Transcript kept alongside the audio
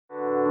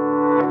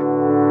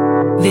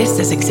This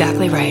is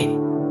exactly right.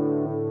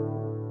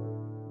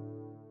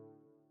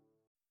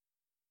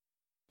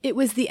 It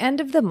was the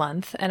end of the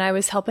month, and I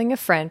was helping a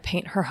friend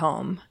paint her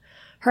home.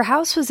 Her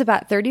house was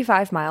about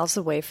 35 miles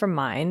away from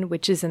mine,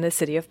 which is in the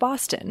city of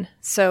Boston.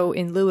 So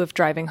in lieu of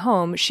driving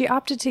home, she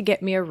opted to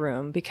get me a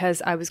room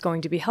because I was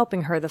going to be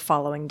helping her the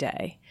following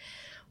day.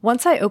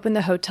 Once I opened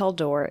the hotel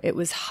door, it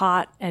was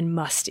hot and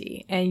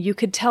musty, and you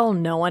could tell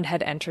no one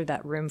had entered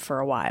that room for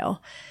a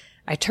while.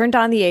 I turned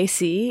on the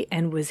AC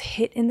and was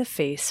hit in the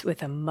face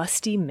with a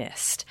musty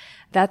mist.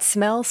 That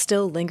smell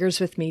still lingers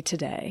with me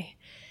today.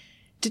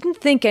 Didn't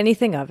think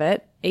anything of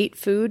it, ate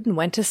food and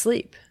went to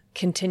sleep.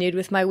 Continued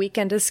with my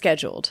weekend as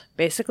scheduled.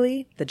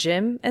 Basically, the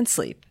gym and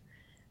sleep.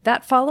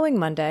 That following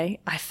Monday,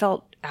 I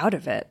felt out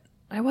of it.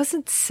 I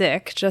wasn't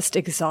sick, just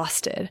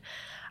exhausted.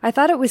 I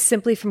thought it was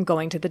simply from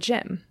going to the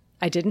gym.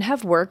 I didn't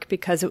have work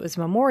because it was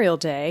Memorial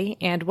Day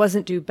and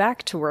wasn't due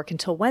back to work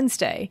until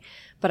Wednesday,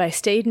 but I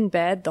stayed in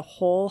bed the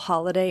whole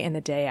holiday and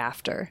the day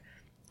after.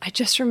 I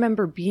just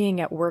remember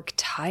being at work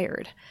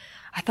tired.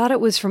 I thought it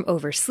was from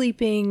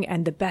oversleeping,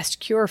 and the best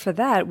cure for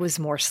that was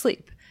more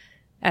sleep.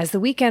 As the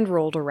weekend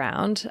rolled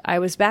around, I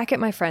was back at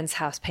my friend's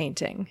house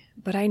painting,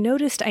 but I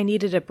noticed I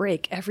needed a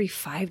break every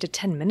 5 to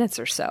 10 minutes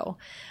or so.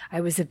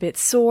 I was a bit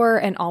sore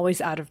and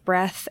always out of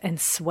breath and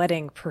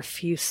sweating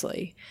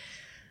profusely.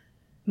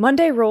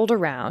 Monday rolled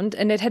around,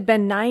 and it had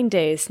been 9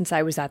 days since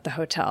I was at the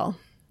hotel.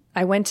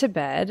 I went to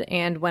bed,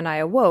 and when I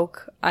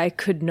awoke, I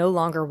could no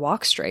longer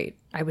walk straight.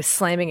 I was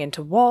slamming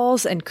into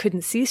walls and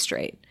couldn't see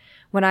straight.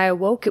 When I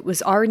awoke, it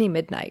was already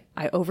midnight.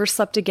 I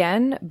overslept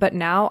again, but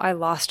now I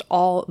lost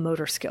all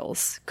motor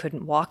skills,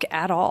 couldn't walk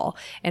at all,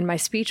 and my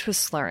speech was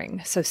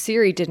slurring, so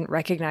Siri didn't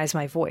recognize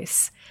my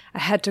voice. I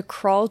had to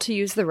crawl to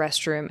use the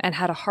restroom and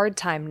had a hard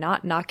time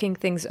not knocking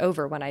things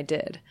over when I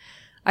did.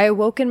 I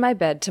awoke in my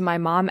bed to my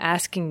mom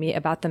asking me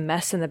about the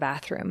mess in the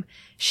bathroom.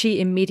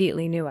 She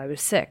immediately knew I was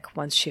sick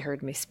once she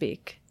heard me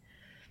speak.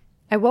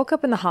 I woke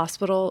up in the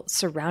hospital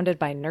surrounded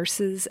by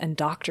nurses and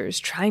doctors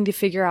trying to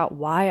figure out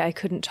why I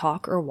couldn't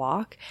talk or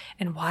walk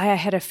and why I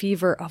had a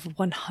fever of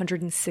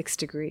 106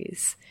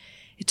 degrees.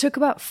 It took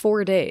about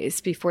 4 days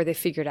before they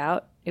figured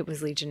out it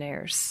was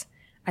Legionnaires.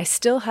 I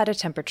still had a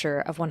temperature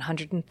of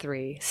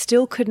 103,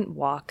 still couldn't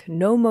walk,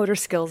 no motor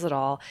skills at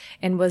all,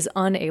 and was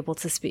unable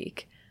to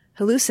speak.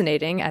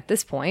 Hallucinating at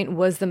this point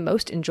was the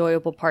most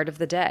enjoyable part of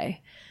the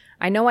day.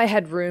 I know I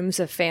had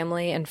rooms of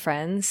family and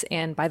friends,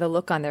 and by the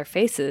look on their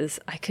faces,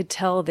 I could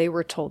tell they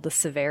were told the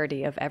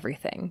severity of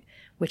everything,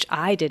 which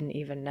I didn't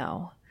even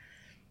know.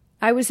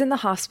 I was in the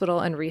hospital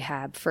and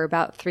rehab for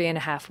about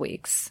 3.5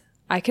 weeks.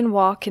 I can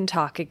walk and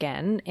talk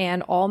again,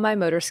 and all my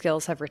motor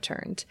skills have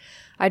returned.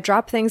 I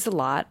drop things a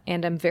lot,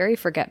 and I'm very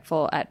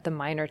forgetful at the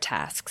minor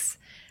tasks.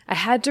 I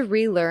had to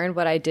relearn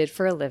what I did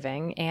for a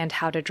living and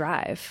how to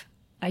drive.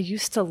 I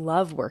used to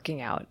love working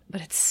out, but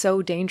it's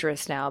so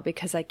dangerous now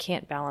because I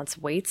can't balance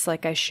weights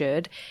like I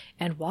should,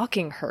 and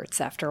walking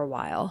hurts after a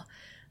while.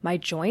 My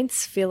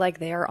joints feel like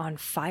they are on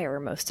fire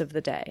most of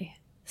the day.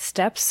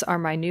 Steps are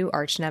my new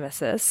arch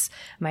nemesis.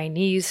 My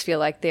knees feel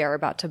like they are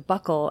about to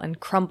buckle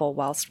and crumble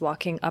whilst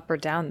walking up or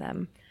down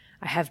them.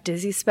 I have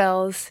dizzy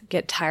spells,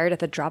 get tired at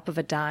the drop of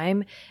a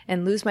dime,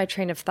 and lose my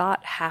train of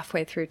thought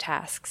halfway through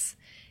tasks.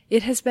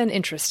 It has been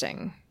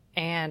interesting.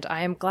 And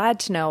I am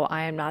glad to know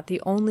I am not the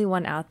only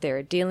one out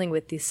there dealing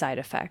with these side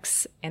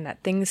effects and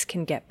that things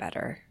can get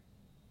better.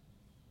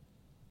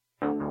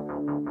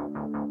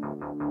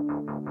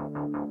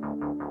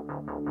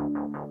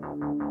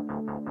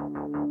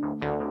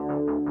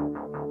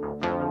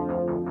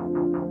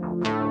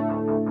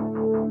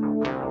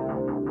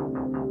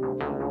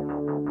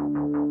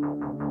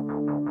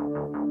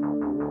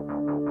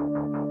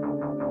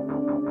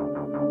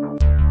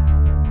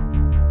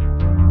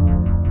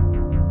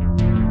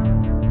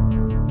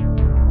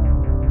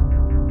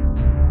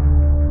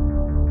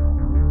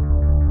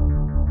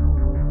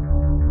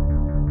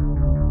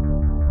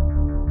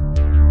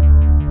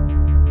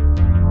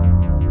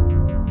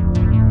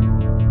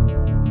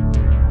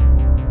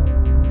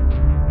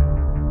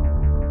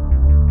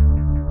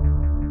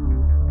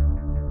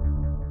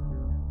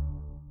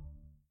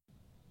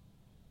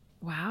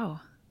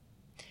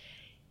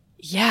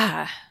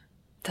 Yeah,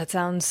 that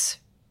sounds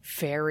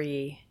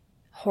very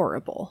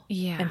horrible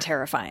and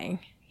terrifying.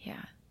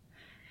 Yeah.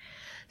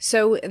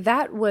 So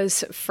that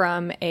was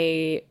from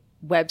a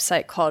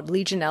website called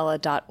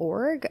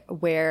Legionella.org,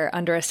 where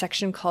under a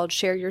section called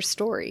Share Your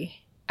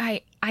Story.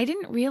 I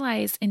didn't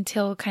realize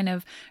until kind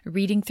of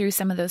reading through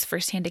some of those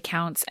firsthand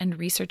accounts and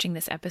researching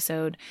this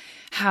episode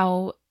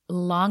how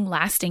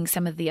long-lasting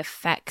some of the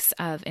effects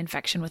of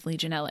infection with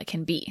Legionella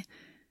can be.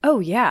 Oh,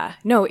 yeah.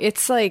 No,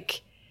 it's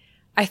like,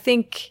 I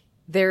think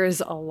there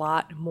is a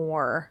lot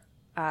more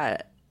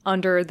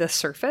under the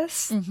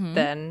surface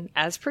than,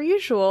 as per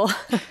usual,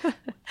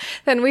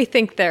 than we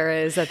think there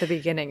is at the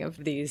beginning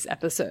of these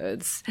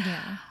episodes.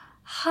 Yeah.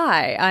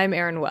 Hi, I'm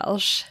Erin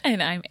Welsh.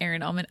 And I'm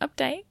Erin Allman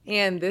Updike.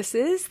 And This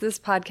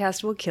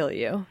Podcast Will Kill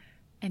You.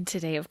 And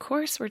today, of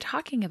course, we're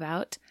talking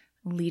about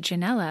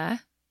Legionella,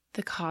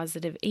 the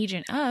causative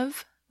agent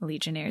of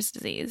Legionnaire's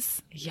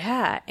disease.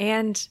 Yeah,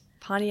 and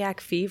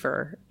Pontiac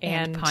fever.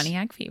 And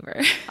Pontiac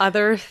fever.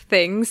 Other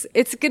things.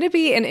 It's going to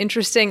be an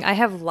interesting... I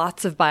have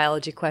lots of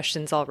biology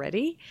questions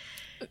already.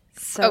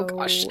 So... Oh,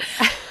 gosh.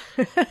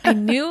 I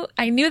knew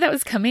that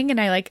was coming, and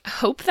I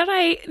hope that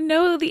I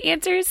know the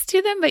answers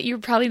to them, but you're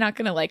probably not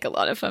going to like a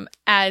lot of them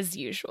as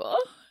usual.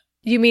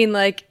 You mean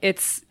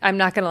I'm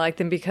not going to like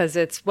them because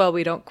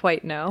we don't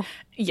quite know?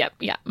 Yep.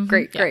 Yeah. Mm-hmm,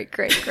 great.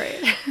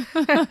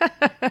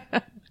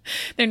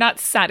 They're not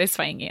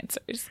satisfying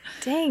answers.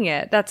 Dang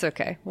it. That's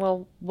okay.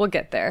 Well, we'll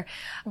get there.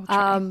 We'll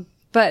try.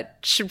 But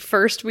should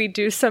first we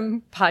do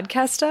some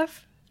podcast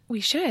stuff? We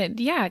should.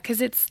 Yeah.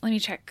 Because let me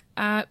check.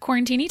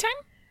 Quarantini time?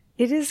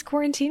 It is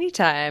quarantini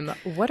time.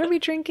 What are we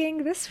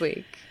drinking this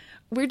week?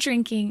 We're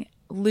drinking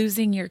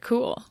Losing Your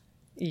Cool.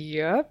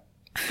 Yep.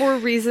 For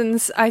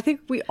reasons, I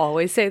think we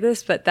always say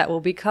this, but that will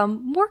become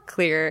more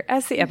clear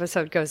as the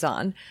episode goes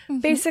on.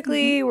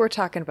 Basically, we're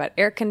talking about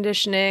air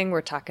conditioning.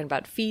 We're talking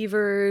about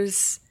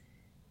fevers.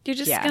 You're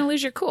just going to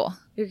lose your cool.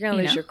 You're going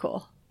to lose your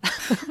cool.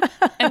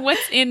 And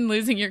what's in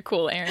Losing Your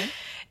Cool, Erin?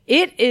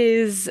 It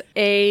is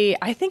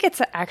I think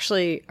it's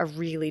actually a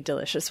really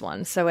delicious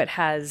one. So it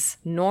has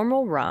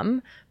normal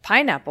rum,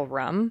 pineapple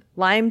rum,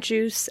 lime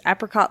juice,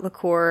 apricot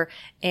liqueur,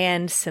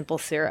 and simple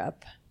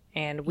syrup.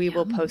 And we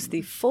will post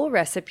the full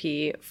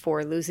recipe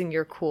for Losing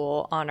Your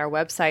Cool on our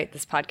website,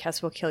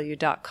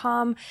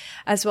 thispodcastwillkillyou.com,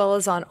 as well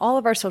as on all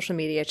of our social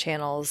media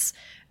channels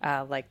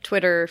like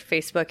Twitter,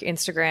 Facebook,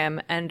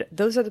 Instagram. And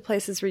those are the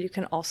places where you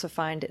can also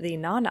find the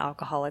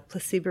non-alcoholic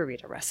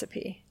Placebo-Rita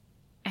recipe.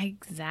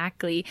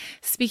 Exactly.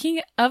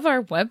 Speaking of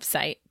our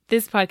website,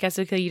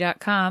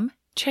 thispodcastwillkillyou.com,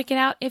 check it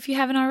out if you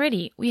haven't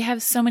already. We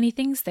have so many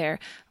things there,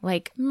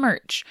 like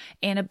merch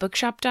and a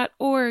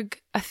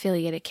bookshop.org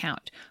affiliate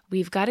account.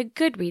 We've got a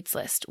Goodreads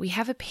list. We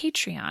have a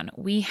Patreon.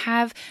 We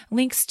have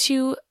links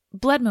to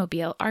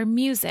Bloodmobile, our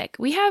music.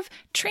 We have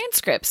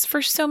transcripts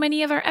for so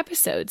many of our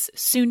episodes,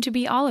 soon to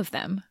be all of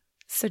them.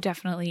 So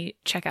definitely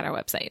check out our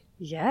website.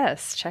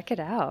 Yes, check it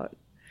out.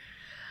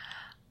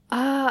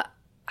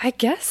 I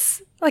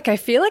guess, I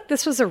feel like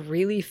this was a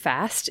really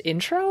fast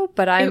intro,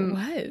 but It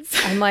was.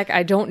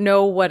 I don't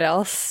know what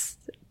else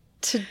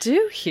to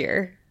do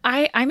here.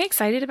 I'm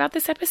excited about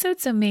this episode,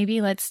 so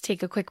maybe let's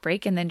take a quick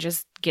break and then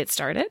just get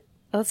started.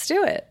 Let's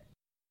do it.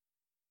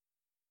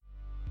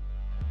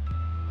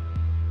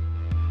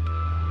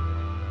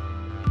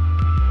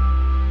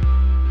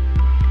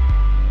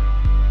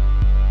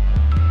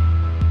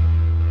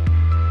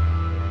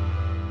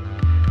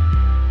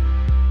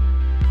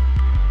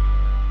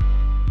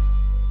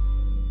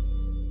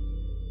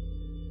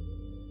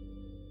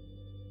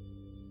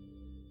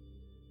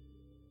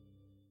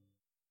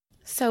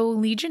 So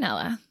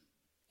Legionella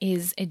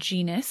is a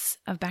genus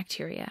of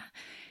bacteria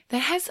that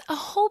has a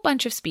whole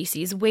bunch of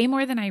species, way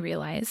more than I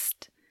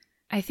realized.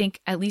 I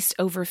think at least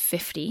over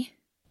 50.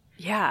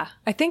 Yeah.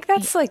 I think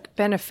that's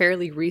been a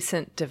fairly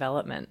recent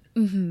development.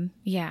 Mm-hmm.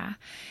 Yeah.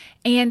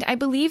 And I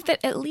believe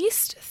that at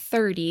least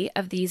 30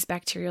 of these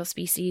bacterial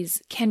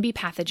species can be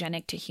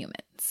pathogenic to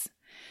humans.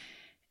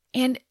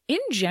 And in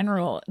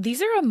general,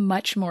 these are a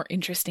much more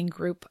interesting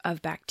group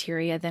of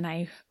bacteria than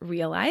I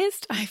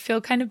realized. I feel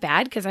kind of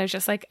bad because I was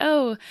just like,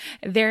 oh,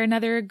 they're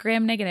another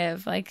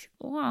gram-negative.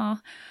 Well,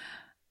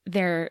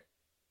 they're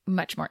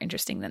much more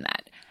interesting than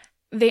that.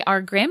 They are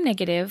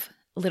gram-negative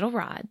little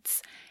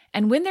rods.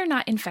 And when they're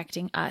not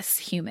infecting us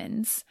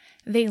humans,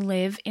 they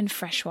live in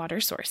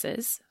freshwater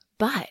sources,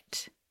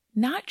 but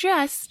not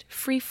just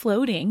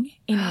free-floating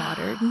in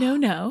water.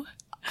 No.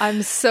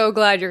 I'm so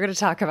glad you're going to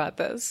talk about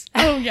this.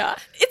 Oh, yeah.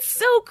 It's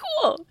so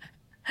cool.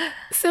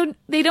 So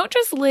they don't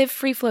just live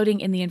free-floating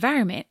in the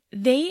environment.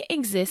 They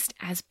exist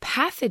as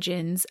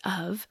pathogens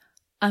of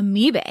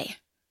amoebae.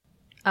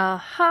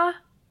 Uh-huh.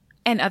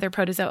 And other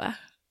protozoa.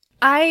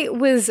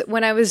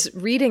 When I was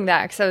reading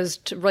that, because I was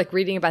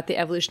reading about the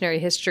evolutionary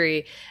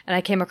history, and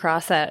I came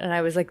across that, and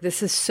I was like,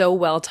 this is so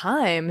well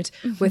timed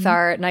with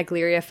our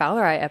Naegleria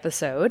fowleri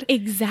episode.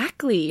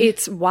 Exactly.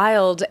 It's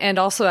wild. And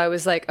also I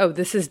was like, oh,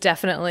 this is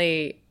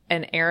definitely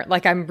an Erin.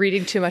 I'm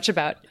reading too much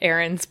about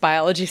Erin's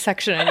biology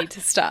section. I need to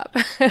stop.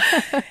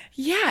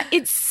 Yeah,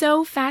 it's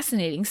so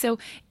fascinating. So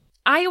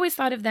I always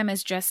thought of them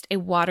as just a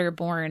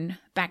waterborne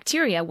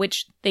bacteria,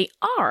 which they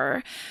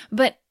are,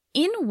 but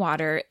in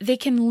water, they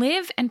can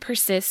live and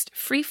persist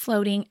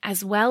free-floating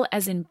as well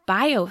as in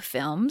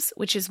biofilms,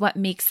 which is what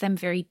makes them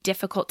very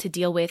difficult to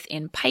deal with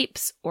in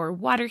pipes or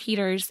water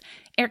heaters,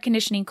 air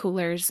conditioning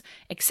coolers,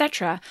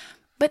 etc.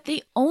 But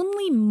they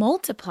only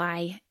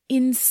multiply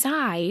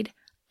inside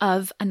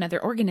of another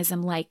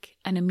organism like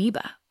an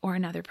amoeba or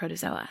another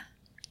protozoa.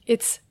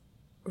 It's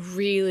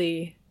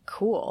really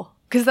cool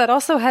because that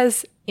also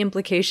has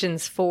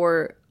implications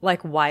for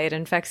why it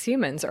infects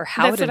humans or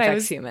how it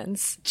infects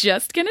humans.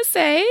 Just gonna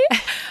say,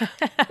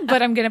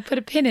 but I'm gonna put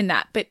a pin in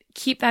that. But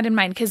keep that in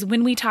mind because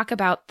when we talk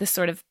about the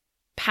sort of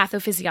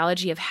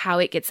pathophysiology of how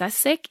it gets us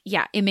sick,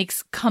 yeah, it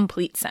makes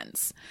complete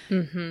sense.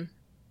 Mm-hmm.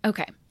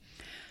 Okay.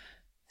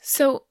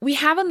 So we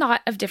have a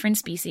lot of different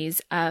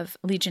species of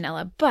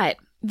Legionella, but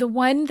the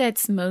one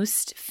that's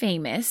most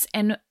famous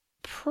and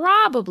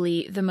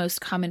probably the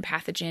most common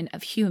pathogen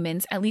of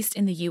humans, at least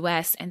in the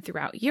US and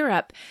throughout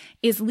Europe,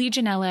 is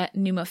Legionella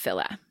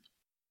pneumophila,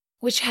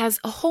 which has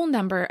a whole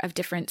number of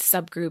different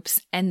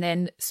subgroups and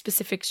then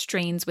specific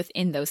strains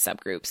within those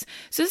subgroups.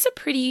 So this is a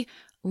pretty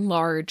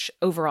large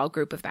overall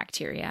group of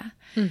bacteria.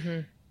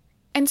 Mm-hmm.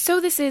 And so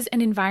this is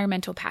an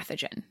environmental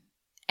pathogen.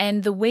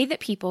 And the way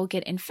that people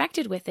get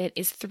infected with it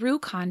is through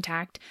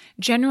contact,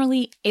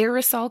 generally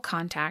aerosol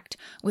contact,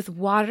 with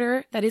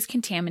water that is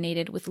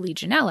contaminated with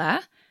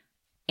Legionella,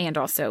 and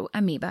also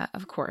amoeba,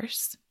 of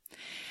course.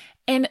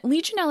 And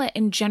Legionella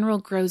in general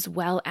grows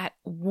well at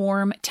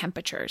warm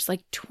temperatures,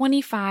 like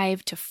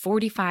 25 to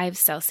 45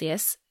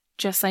 Celsius,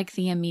 just like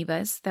the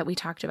amoebas that we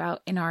talked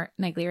about in our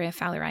Naegleria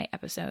fowleri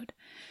episode.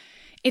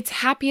 It's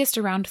happiest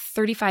around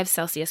 35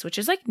 Celsius, which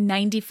is like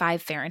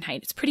 95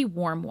 Fahrenheit. It's pretty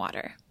warm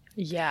water.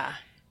 Yeah.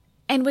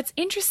 And what's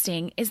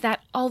interesting is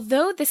that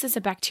although this is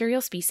a bacterial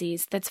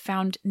species that's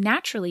found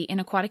naturally in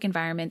aquatic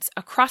environments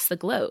across the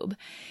globe,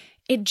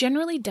 it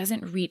generally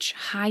doesn't reach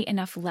high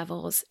enough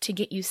levels to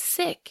get you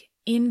sick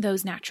in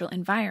those natural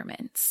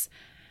environments.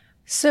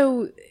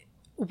 So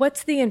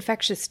what's the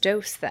infectious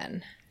dose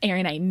then?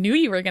 Erin, I knew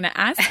you were going to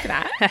ask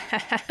that.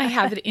 I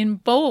have it in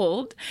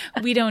bold.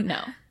 We don't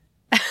know.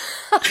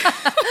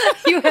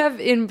 You have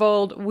in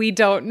bold, we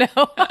don't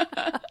know.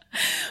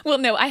 Well,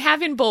 no, I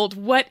have in bold,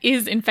 what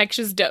is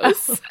infectious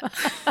dose?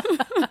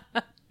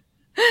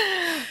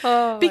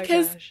 Oh,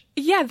 because, my gosh.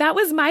 Yeah, that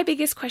was my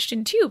biggest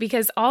question too,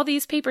 because all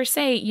these papers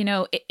say,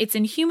 it's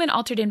in human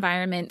altered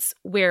environments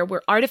where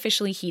we're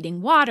artificially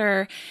heating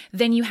water.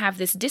 Then you have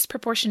this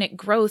disproportionate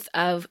growth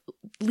of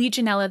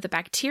Legionella, the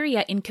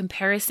bacteria, in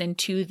comparison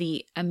to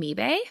the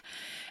amoebae.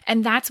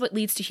 And that's what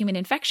leads to human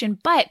infection.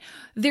 But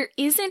there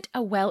isn't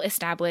a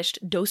well-established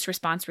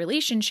dose-response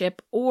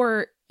relationship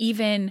or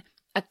even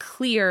a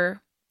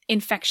clear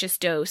infectious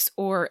dose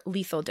or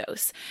lethal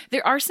dose.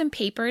 There are some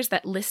papers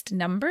that list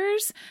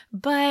numbers,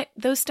 but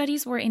those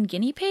studies were in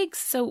guinea pigs,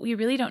 so we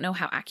really don't know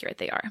how accurate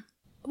they are.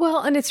 Well,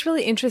 and it's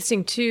really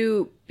interesting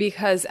too,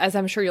 because as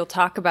I'm sure you'll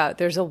talk about,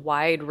 there's a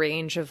wide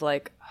range of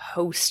like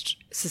host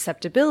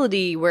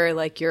susceptibility where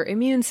like your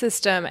immune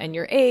system and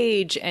your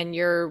age and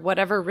your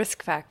whatever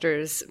risk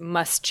factors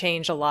must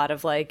change a lot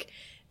of like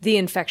the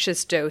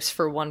infectious dose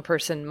for one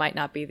person might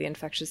not be the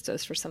infectious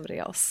dose for somebody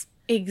else.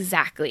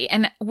 Exactly.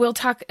 And we'll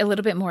talk a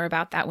little bit more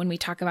about that when we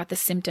talk about the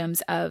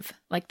symptoms of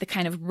like the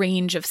kind of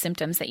range of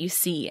symptoms that you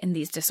see in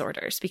these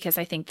disorders, because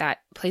I think that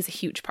plays a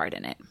huge part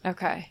in it.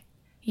 Okay.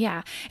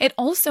 Yeah. It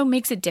also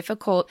makes it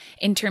difficult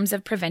in terms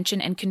of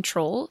prevention and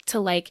control to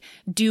like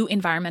do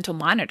environmental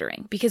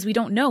monitoring, because we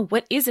don't know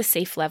what is a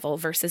safe level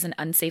versus an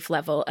unsafe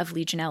level of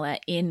Legionella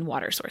in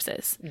water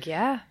sources.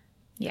 Yeah.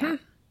 Yeah.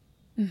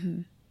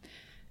 Mm-hmm.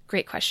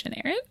 Great question,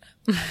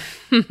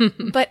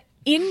 Erin. But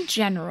in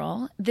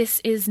general,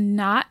 this is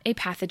not a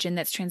pathogen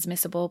that's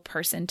transmissible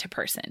person to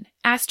person.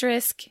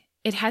 Asterisk,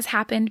 it has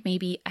happened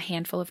maybe a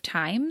handful of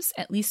times,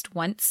 at least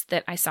once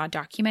that I saw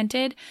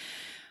documented,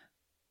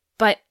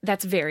 but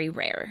that's very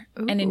rare.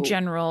 Ooh. And in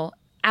general,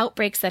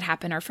 outbreaks that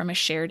happen are from a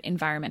shared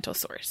environmental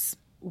source.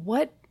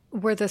 What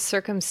were the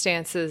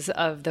circumstances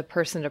of the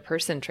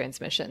person-to-person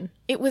transmission?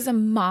 It was a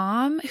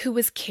mom who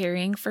was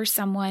caring for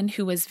someone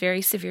who was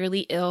very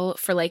severely ill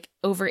for like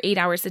over 8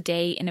 hours a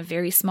day in a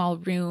very small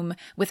room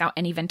without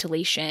any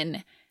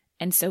ventilation.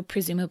 And so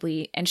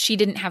presumably, and she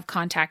didn't have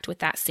contact with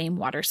that same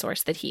water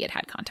source that he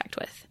had contact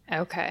with.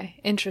 Okay.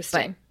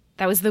 Interesting. But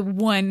that was the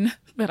one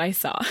that I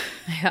saw.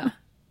 Yeah.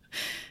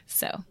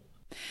 So,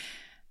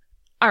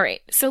 all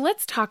right. So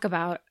let's talk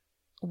about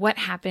what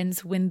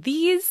happens when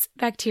these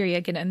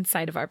bacteria get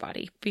inside of our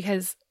body,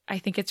 because I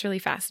think it's really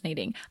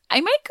fascinating. I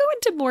might go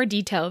into more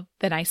detail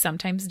than I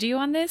sometimes do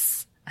on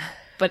this,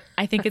 but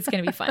I think it's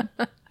going to be fun.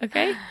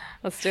 Okay?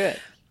 Let's do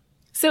it.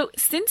 So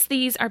since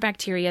these are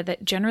bacteria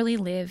that generally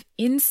live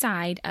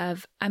inside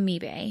of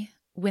amoebae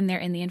when they're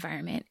in the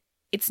environment,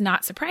 it's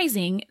not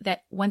surprising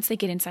that once they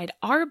get inside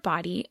our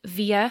body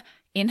via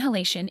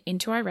inhalation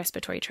into our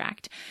respiratory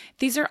tract,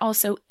 these are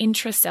also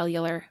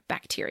intracellular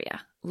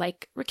bacteria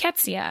like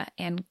rickettsia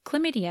and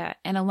chlamydia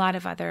and a lot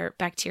of other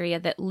bacteria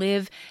that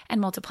live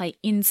and multiply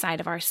inside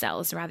of our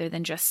cells rather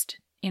than just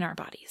in our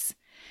bodies.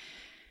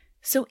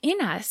 So in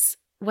us,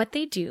 what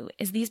they do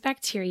is these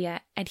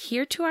bacteria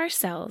adhere to our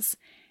cells.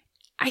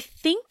 I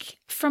think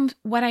from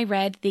what I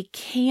read, they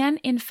can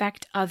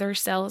infect other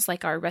cells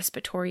like our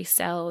respiratory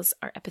cells,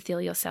 our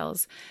epithelial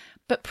cells,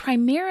 but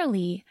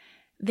primarily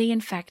they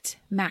infect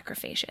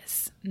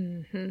macrophages.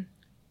 Mm-hmm.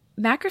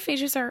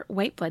 Macrophages are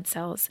white blood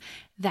cells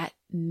that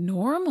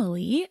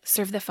normally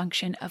serve the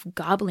function of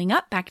gobbling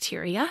up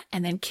bacteria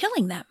and then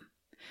killing them.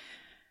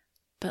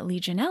 But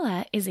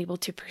Legionella is able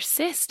to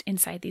persist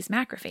inside these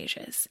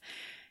macrophages.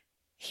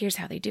 Here's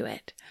how they do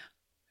it.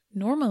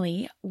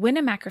 Normally, when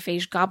a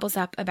macrophage gobbles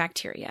up a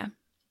bacteria,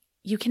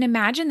 you can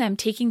imagine them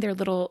taking their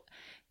little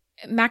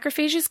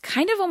macrophages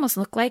kind of almost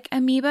look like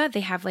amoeba.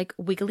 They have like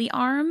wiggly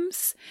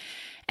arms,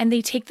 and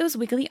they take those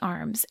wiggly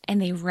arms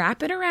and they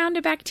wrap it around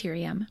a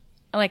bacterium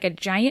like a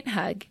giant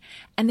hug,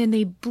 and then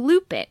they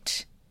bloop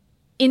it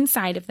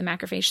inside of the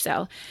macrophage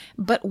cell.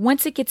 But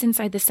once it gets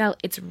inside the cell,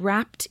 it's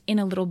wrapped in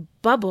a little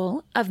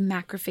bubble of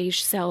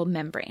macrophage cell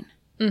membrane.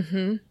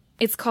 Mm-hmm.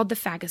 It's called the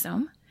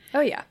phagosome.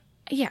 Oh, yeah.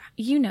 Yeah,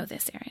 you know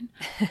this, Erin.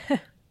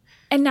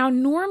 And now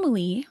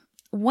normally,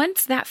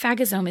 once that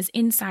phagosome is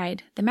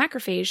inside the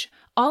macrophage,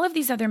 all of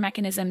these other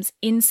mechanisms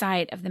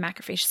inside of the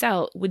macrophage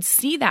cell would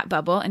see that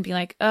bubble and be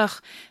like,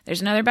 ugh,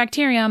 there's another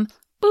bacterium,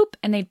 boop,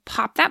 and they'd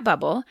pop that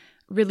bubble,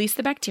 release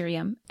the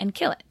bacterium, and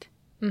kill it.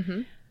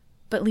 Mm-hmm.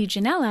 But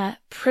Legionella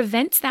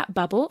prevents that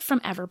bubble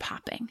from ever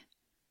popping.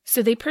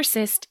 So they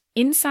persist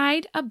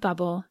inside a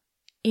bubble,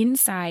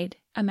 inside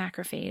a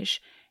macrophage,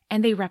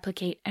 and they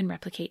replicate and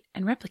replicate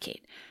and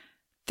replicate.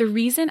 The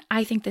reason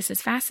I think this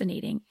is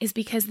fascinating is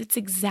because it's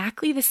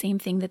exactly the same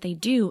thing that they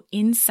do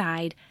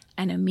inside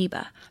an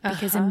amoeba.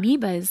 Because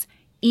amoebas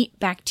eat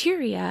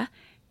bacteria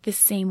the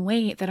same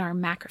way that our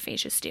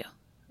macrophages do.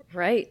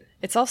 Right.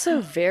 It's also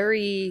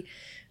very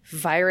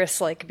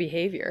virus-like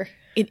behavior.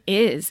 It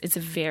is. It's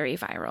very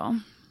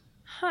viral.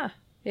 Huh.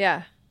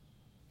 Yeah.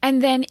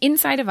 And then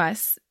inside of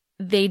us,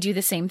 they do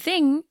the same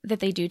thing that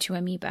they do to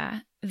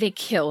amoeba. They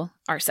kill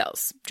our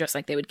cells, just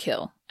like they would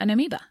kill an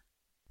amoeba.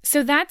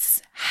 So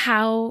that's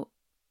how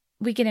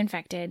we get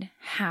infected,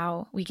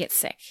 how we get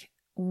sick.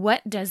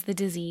 What does the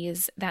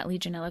disease that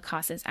Legionella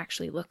causes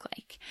actually look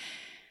like?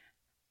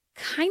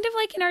 Kind of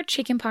like in our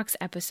chickenpox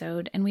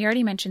episode, and we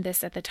already mentioned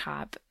this at the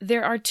top,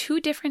 there are 2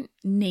 different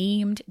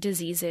named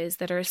diseases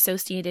that are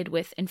associated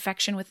with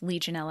infection with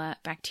Legionella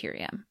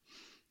bacterium.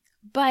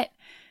 But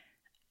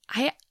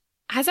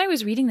as I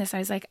was reading this, I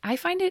was like, I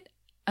find it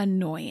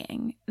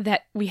annoying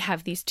that we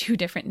have these 2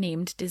 different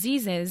named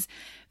diseases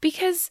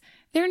because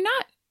they're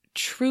not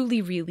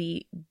truly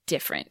really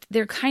different.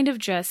 They're kind of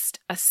just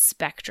a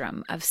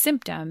spectrum of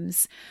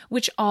symptoms,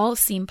 which all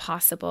seem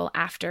possible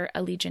after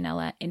a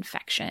Legionella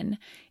infection,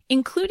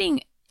 including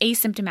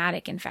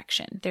asymptomatic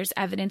infection. There's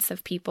evidence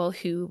of people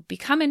who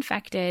become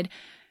infected,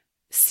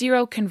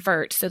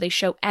 seroconvert, so they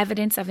show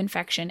evidence of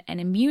infection and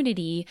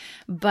immunity,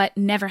 but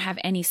never have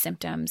any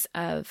symptoms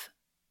of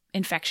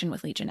infection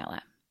with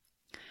Legionella.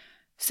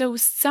 So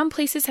some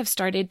places have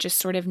started just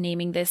sort of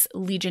naming this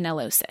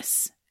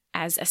Legionellosis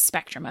as a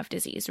spectrum of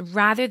disease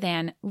rather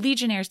than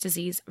Legionnaire's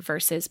disease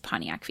versus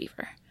Pontiac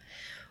fever.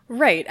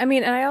 Right. I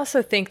mean, and I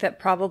also think that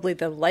probably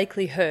the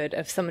likelihood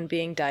of someone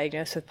being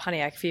diagnosed with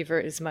Pontiac fever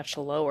is much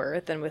lower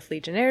than with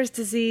Legionnaire's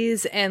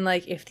disease. And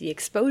like, if the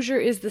exposure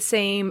is the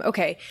same,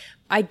 okay,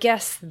 I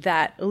guess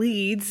that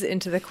leads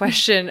into the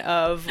question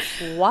of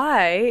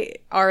why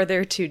are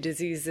there 2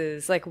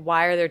 diseases? Like,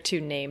 why are there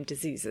 2 named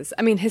diseases?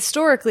 I mean,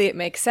 historically it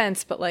makes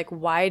sense, but like,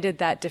 why did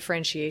that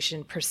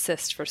differentiation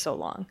persist for so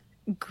long?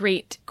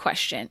 Great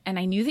question. And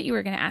I knew that you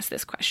were going to ask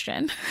this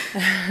question.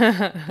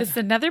 This is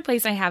another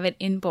place I have it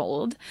in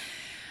bold.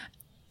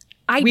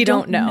 We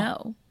don't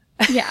know.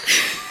 Yeah.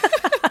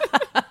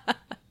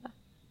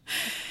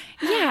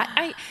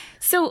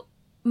 So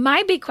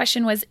my big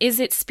question was,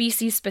 is it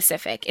species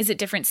specific? Is it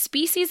different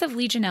species of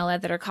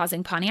Legionella that are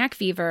causing Pontiac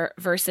fever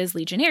versus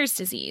Legionnaire's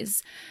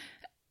disease?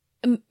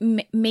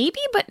 Maybe,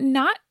 but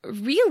not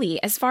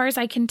really, as far as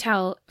I can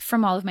tell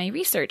from all of my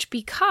research,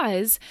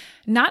 because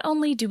not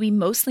only do we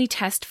mostly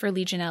test for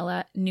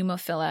Legionella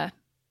pneumophila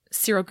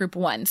serogroup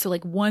 1, so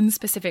like one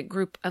specific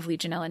group of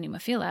Legionella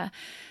pneumophila,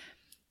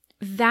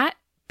 that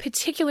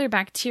particular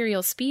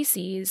bacterial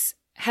species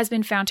has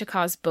been found to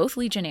cause both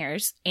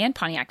Legionnaires and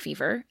Pontiac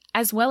fever,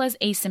 as well as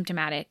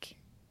asymptomatic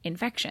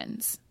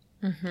infections.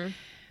 Mm-hmm.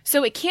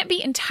 So it can't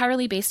be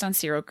entirely based on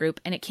serogroup,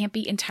 and it can't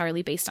be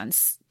entirely based on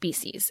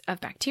species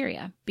of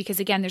bacteria, because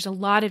again, there's a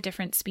lot of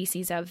different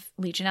species of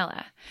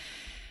Legionella.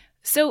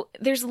 So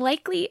there's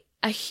likely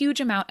a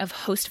huge amount of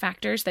host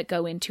factors that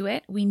go into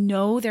it. We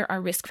know there are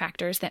risk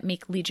factors that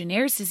make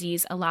Legionnaire's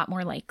disease a lot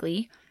more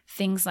likely.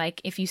 Things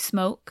like if you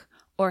smoke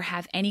or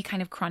have any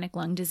kind of chronic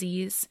lung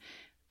disease,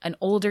 an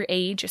older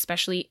age,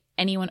 especially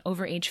anyone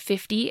over age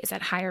 50, is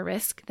at higher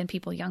risk than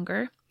people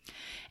younger.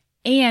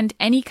 And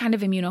any kind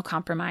of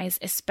immunocompromise,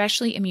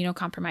 especially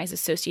immunocompromise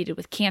associated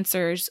with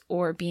cancers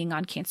or being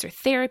on cancer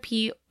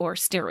therapy or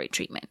steroid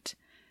treatment.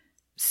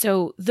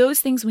 So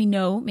those things we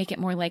know make it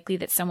more likely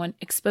that someone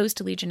exposed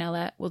to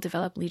Legionella will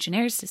develop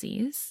Legionnaire's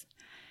disease.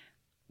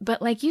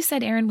 But like you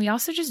said, Erin, we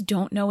also just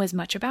don't know as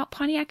much about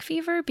Pontiac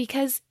fever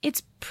because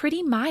it's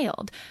pretty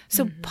mild.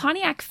 So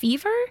Pontiac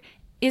fever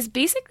is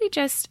basically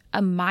just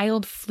a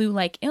mild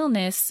flu-like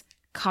illness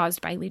caused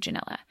by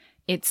Legionella.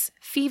 It's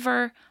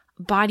fever,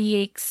 body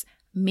aches,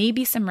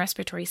 maybe some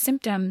respiratory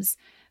symptoms,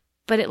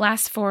 but it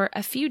lasts for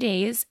a few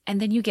days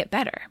and then you get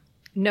better.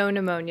 No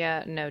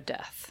pneumonia, no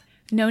death.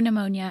 No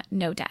pneumonia,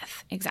 no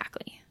death.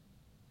 Exactly.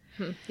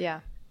 Yeah.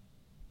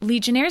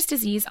 Legionnaire's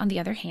disease, on the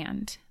other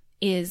hand,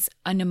 is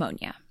a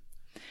pneumonia.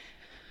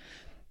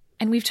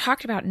 And we've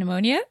talked about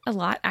pneumonia a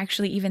lot,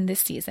 actually, even this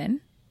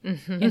season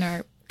in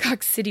our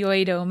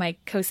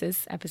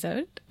coccidioidomycosis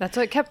episode. That's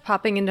what kept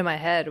popping into my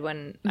head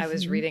when I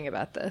was reading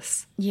about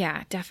this.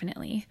 Yeah,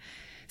 definitely.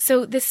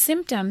 So the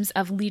symptoms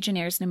of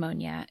Legionnaire's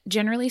pneumonia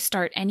generally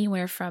start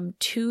anywhere from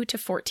 2 to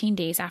 14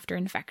 days after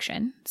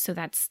infection. So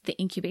that's the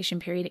incubation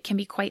period. It can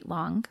be quite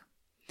long.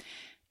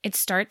 It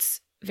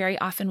starts very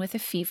often with a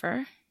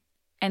fever.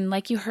 And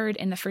like you heard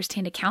in the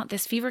firsthand account,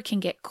 this fever can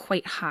get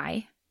quite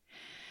high.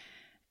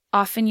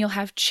 Often you'll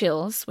have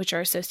chills, which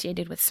are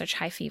associated with such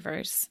high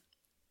fevers,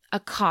 a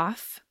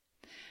cough.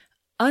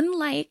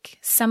 Unlike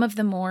some of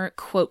the more,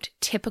 quote,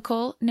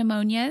 typical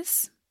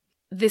pneumonias,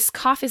 this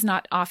cough is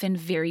not often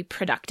very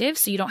productive,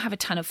 so you don't have a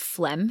ton of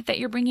phlegm that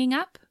you're bringing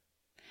up,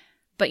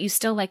 but you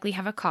still likely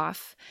have a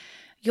cough.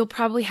 You'll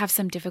probably have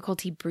some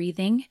difficulty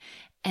breathing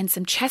and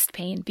some chest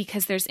pain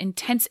because there's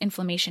intense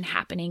inflammation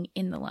happening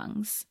in the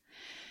lungs.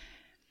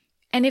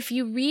 And if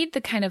you read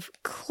the kind of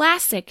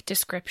classic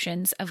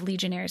descriptions of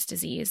Legionnaire's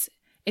disease,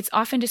 it's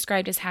often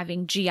described as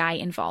having GI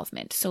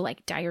involvement. So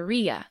like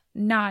diarrhea,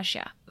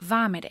 nausea,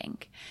 vomiting.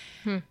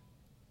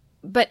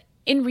 But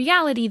in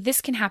reality,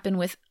 this can happen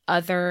with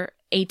other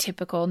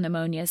atypical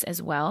pneumonias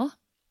as well.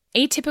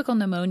 Atypical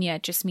pneumonia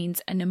just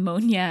means a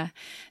pneumonia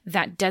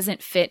that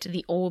doesn't fit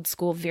the old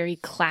school, very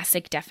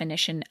classic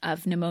definition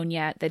of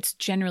pneumonia that's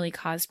generally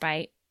caused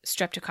by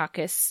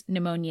Streptococcus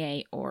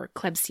pneumoniae or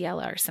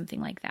Klebsiella or something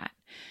like that.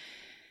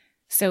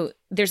 So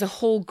there's a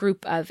whole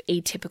group of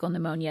atypical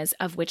pneumonias,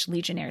 of which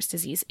Legionnaire's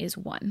disease is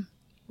one.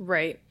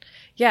 Right.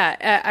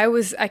 Yeah.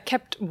 I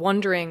kept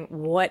wondering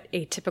what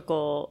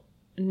atypical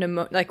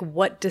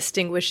what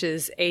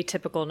distinguishes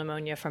atypical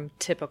pneumonia from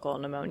typical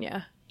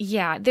pneumonia.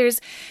 Yeah,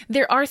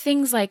 there are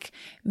things like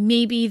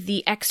maybe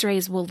the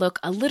x-rays will look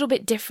a little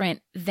bit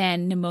different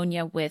than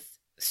pneumonia with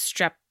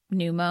strep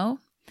pneumo,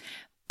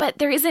 but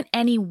there isn't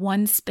any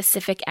one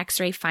specific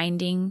x-ray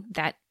finding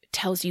that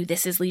tells you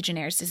this is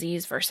Legionnaire's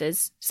disease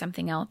versus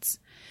something else.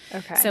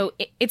 Okay. So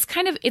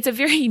it's a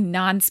very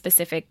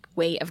non-specific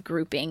way of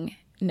grouping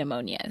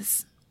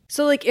pneumonias.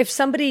 So like if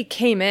somebody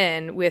came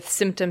in with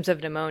symptoms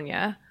of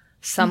pneumonia,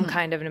 some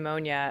kind of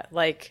pneumonia,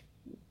 like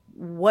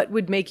what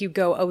would make you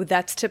go, oh,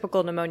 that's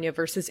typical pneumonia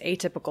versus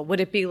atypical? Would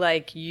it be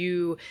like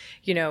you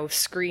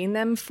screen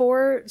them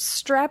for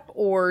strep,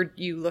 or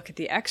you look at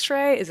the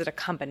x-ray? Is it a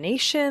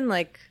combination?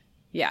 Like,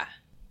 yeah.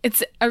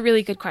 It's a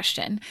really good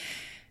question.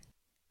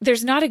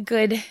 There's not a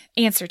good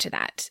answer to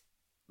that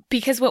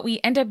because what we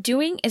end up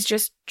doing is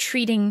just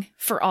treating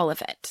for all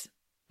of it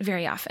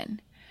very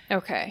often.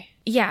 Okay.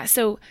 Yeah.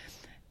 So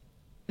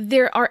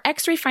there are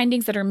x-ray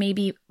findings that are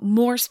maybe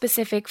more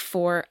specific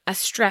for a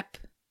strep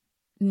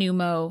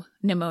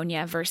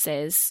pneumonia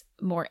versus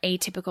more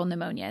atypical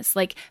pneumonias.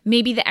 Like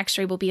maybe the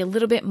x-ray will be a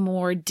little bit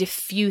more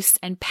diffuse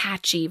and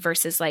patchy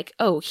versus like,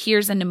 oh,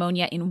 here's a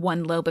pneumonia in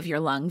one lobe of your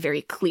lung,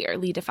 very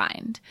clearly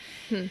defined.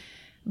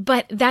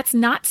 But that's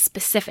not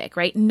specific,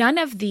 right? None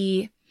of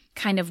the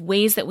kind of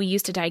ways that we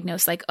use to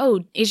diagnose, like,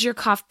 oh, is your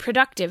cough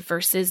productive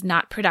versus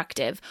not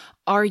productive?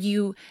 Are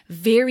you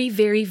very,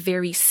 very,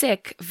 very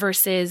sick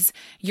versus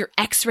your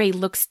x-ray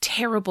looks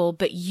terrible,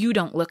 but you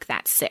don't look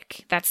that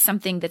sick? That's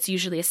something that's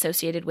usually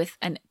associated with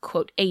an,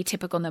 quote,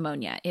 atypical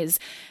pneumonia, is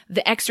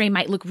the x-ray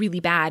might look really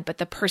bad, but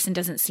the person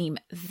doesn't seem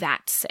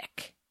that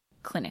sick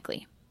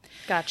clinically.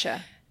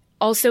 Gotcha.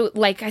 Also,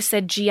 like I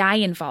said,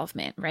 GI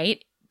involvement,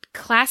 right?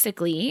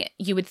 Classically,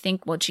 you would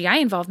think, well, GI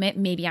involvement,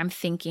 maybe I'm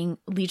thinking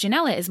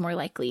Legionella is more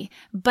likely,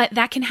 but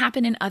that can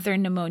happen in other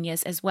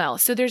pneumonias as well.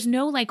 So there's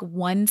no like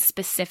one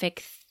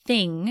specific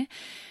thing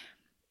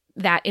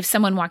that if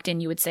someone walked in,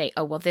 you would say,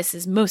 oh, well, this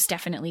is most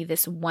definitely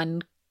this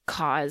one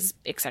cause,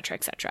 et cetera,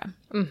 et cetera.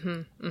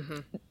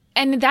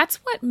 And that's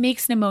what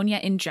makes pneumonia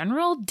in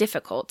general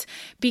difficult,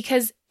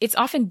 because it's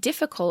often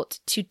difficult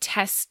to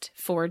test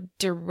for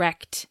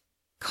direct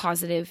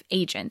causative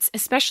agents,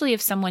 especially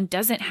if someone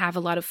doesn't have a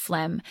lot of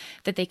phlegm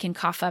that they can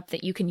cough up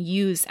that you can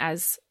use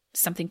as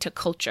something to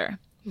culture.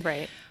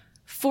 Right.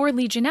 For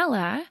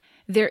Legionella,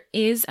 there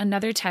is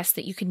another test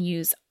that you can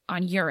use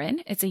on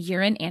urine. It's a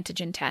urine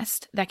antigen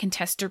test that can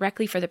test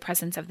directly for the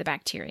presence of the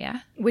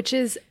bacteria. Which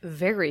is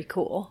very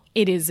cool.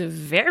 It is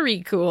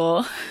very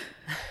cool.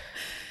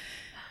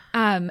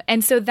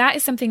 And so that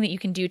is something that you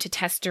can do to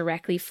test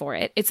directly for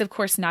it. It's, of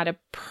course, not a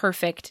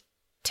perfect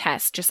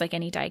test, just like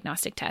any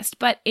diagnostic test,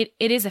 but it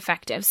is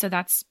effective. So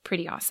that's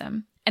pretty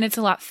awesome. And it's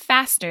a lot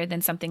faster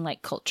than something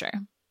like culture,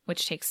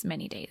 which takes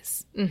many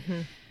days.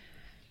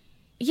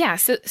 Yeah.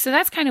 So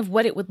that's kind of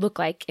what it would look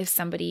like if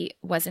somebody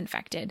was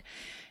infected.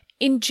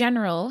 In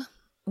general,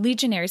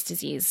 Legionnaire's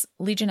disease,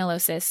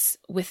 legionellosis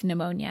with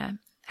pneumonia,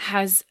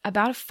 has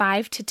about a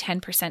 5 to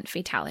 10%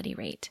 fatality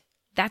rate.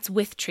 That's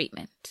with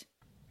treatment.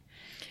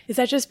 Is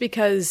that just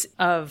because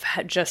of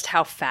just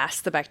how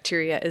fast the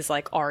bacteria is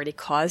like already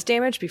caused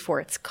damage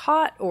before it's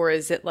caught? Or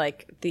is it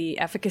like the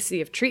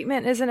efficacy of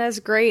treatment isn't as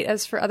great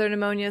as for other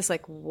pneumonias?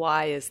 Like,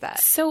 why is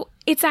that? So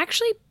it's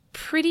actually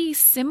pretty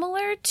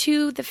similar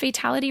to the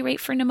fatality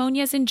rate for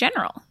pneumonias in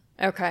general.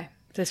 Okay.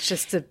 It's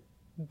just a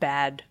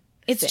bad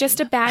It's thing. just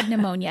a bad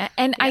pneumonia.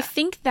 And Yeah. I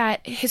think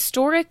that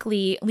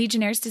historically,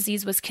 Legionnaire's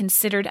disease was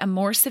considered a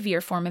more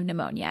severe form of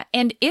pneumonia.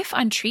 And if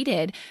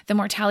untreated, the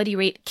mortality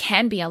rate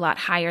can be a lot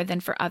higher than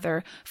for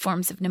other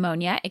forms of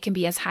pneumonia. It can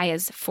be as high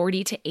as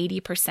 40 to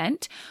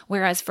 80%,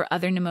 whereas for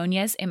other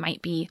pneumonias, it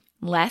might be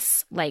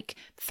less, like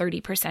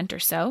 30% or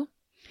so.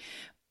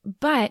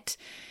 But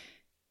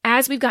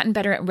as we've gotten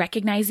better at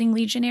recognizing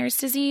Legionnaire's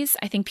disease,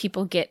 I think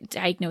people get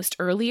diagnosed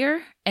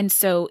earlier. And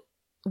so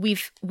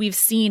we've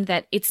seen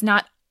that it's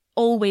not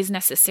always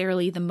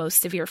necessarily the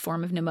most severe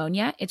form of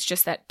pneumonia. It's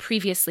just that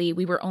previously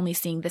we were only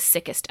seeing the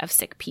sickest of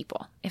sick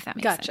people, if that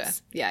makes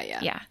sense.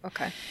 Yeah.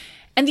 Okay.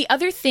 And the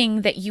other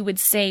thing that you would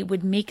say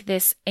would make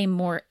this a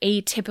more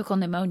atypical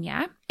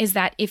pneumonia is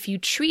that if you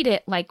treat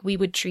it like we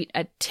would treat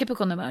a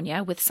typical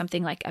pneumonia with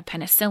something like a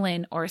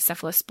penicillin or a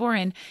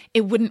cephalosporin,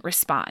 it wouldn't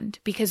respond,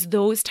 because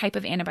those type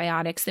of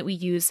antibiotics that we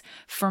use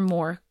for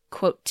more,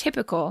 quote,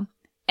 typical.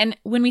 And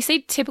when we say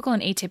typical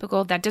and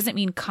atypical, that doesn't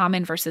mean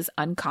common versus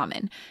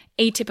uncommon.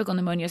 Atypical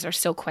pneumonias are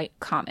still quite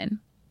common.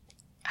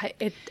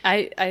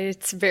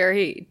 It's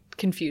very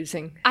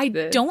confusing. I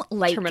don't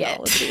like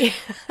terminology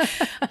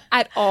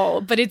at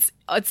all. But it's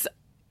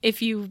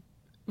if you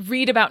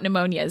read about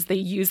pneumonias, they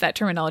use that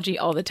terminology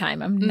all the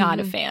time. I'm not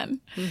a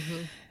fan.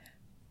 Mm-hmm.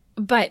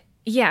 But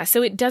yeah,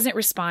 so it doesn't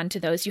respond to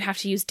those. You have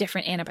to use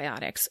different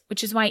antibiotics,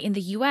 which is why in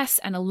the US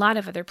and a lot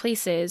of other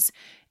places,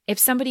 if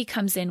somebody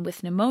comes in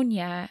with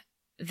pneumonia,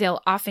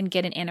 they'll often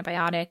get an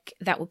antibiotic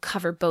that will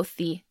cover both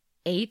the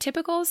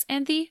atypicals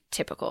and the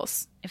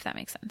typicals, if that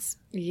makes sense.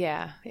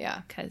 Yeah.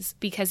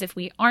 Because if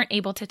we aren't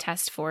able to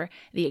test for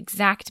the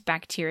exact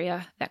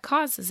bacteria that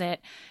causes it,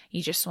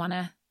 you just want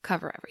to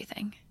cover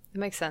everything. It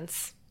makes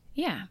sense.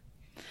 Yeah.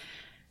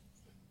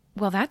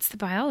 Well, that's the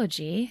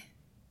biology,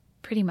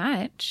 pretty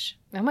much.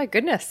 Oh my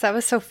goodness, that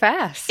was so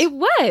fast. It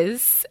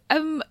was.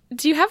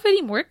 Do you have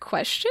any more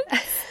questions?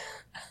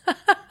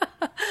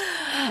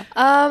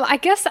 I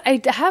guess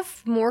I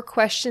have more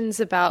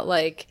questions about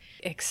like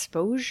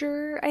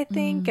exposure, I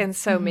think. And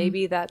so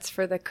maybe that's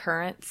for the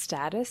current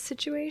status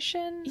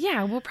situation.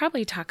 Yeah, we'll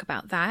probably talk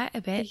about that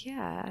a bit.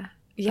 Yeah.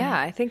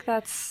 I think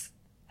I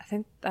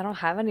don't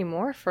have any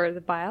more for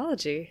the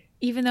biology.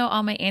 Even though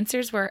all my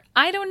answers were,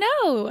 I don't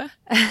know.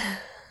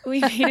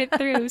 We made it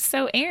through.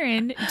 So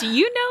Erin, do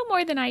you know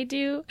more than I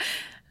do?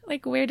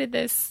 Like, where did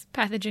this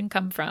pathogen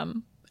come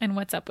from and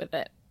what's up with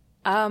it?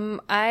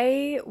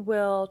 I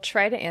will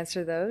try to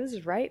answer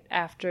those right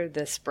after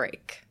this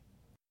break.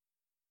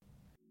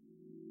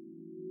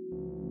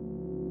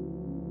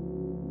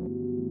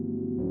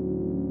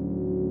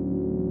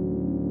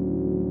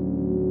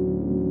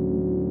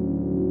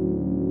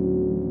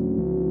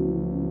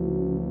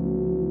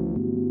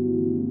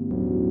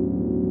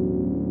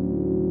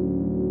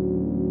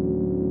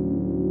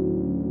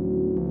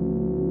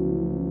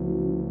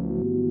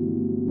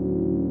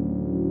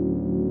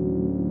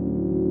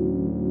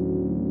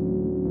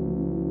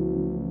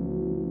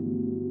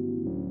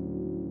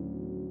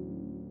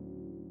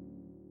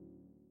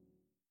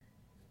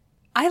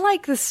 I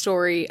like the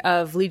story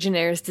of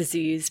Legionnaire's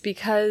disease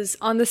because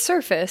on the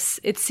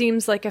surface, it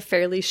seems like a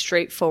fairly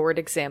straightforward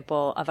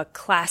example of a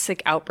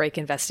classic outbreak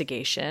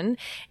investigation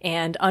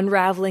and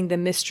unraveling the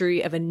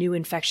mystery of a new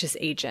infectious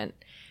agent,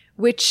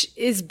 which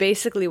is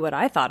basically what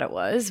I thought it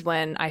was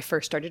when I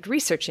first started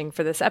researching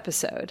for this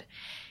episode.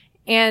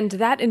 And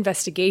that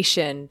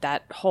investigation,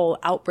 that whole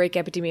outbreak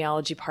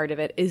epidemiology part of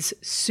it, is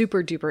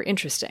super duper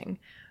interesting.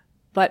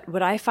 But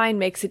what I find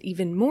makes it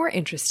even more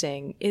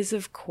interesting is,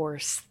 of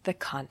course, the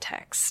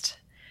context.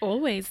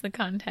 Always the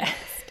context.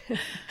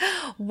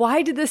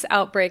 Why did this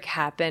outbreak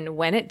happen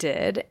when it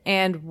did,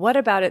 and what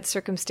about its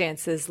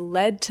circumstances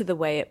led to the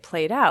way it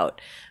played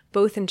out,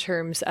 both in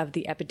terms of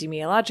the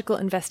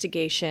epidemiological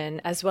investigation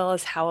as well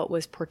as how it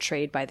was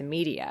portrayed by the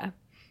media?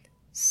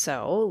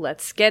 So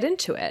let's get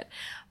into it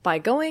by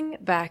going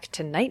back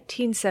to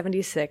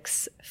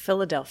 1976,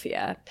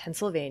 Philadelphia,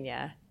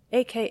 Pennsylvania,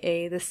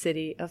 aka the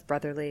city of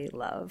brotherly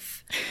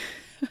love.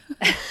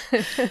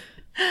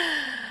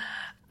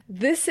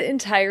 This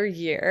entire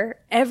year,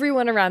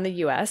 everyone around the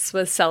U.S.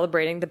 was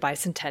celebrating the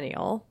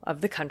bicentennial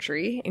of the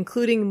country,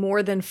 including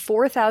more than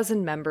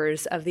 4,000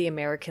 members of the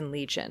American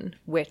Legion,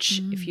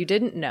 which, if you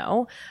didn't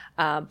know,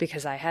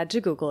 because I had to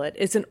Google it,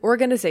 is an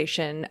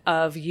organization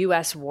of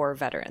U.S. war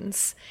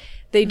veterans.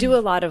 They do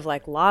a lot of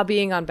like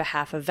lobbying on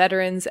behalf of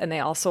veterans, and they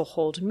also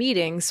hold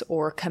meetings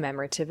or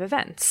commemorative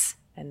events.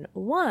 And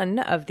one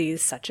of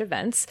these such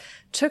events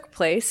took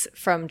place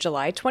from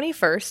July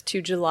 21st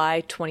to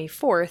July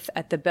 24th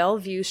at the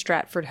Bellevue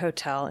Stratford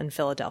Hotel in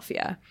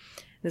Philadelphia.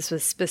 This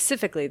was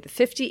specifically the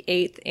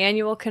 58th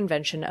annual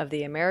convention of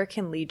the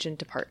American Legion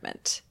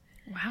Department.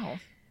 Wow.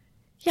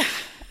 Yeah.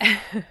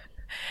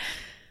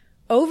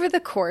 Over the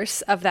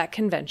course of that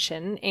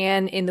convention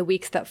and in the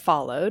weeks that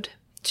followed,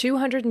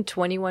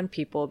 221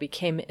 people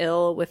became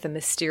ill with a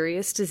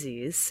mysterious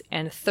disease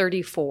and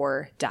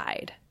 34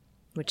 died,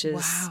 which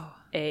is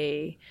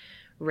a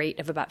rate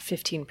of about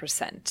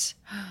 15%.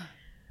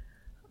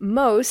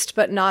 Most,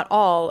 but not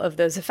all, of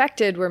those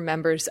affected were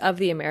members of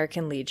the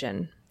American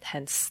Legion,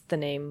 hence the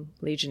name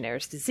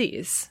Legionnaire's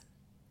disease.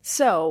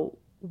 So,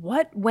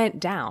 what went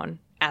down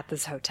at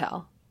this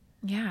hotel?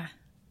 Yeah.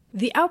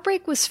 The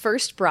outbreak was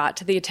first brought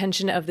to the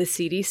attention of the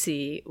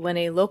CDC when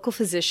a local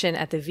physician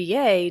at the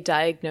VA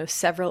diagnosed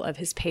several of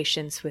his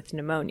patients with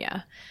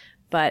pneumonia.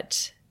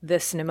 But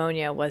this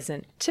pneumonia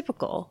wasn't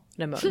typical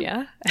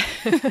pneumonia.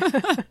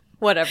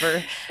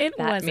 whatever It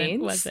that wasn't,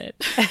 means. was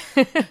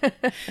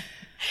it?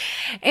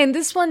 And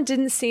this one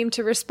didn't seem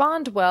to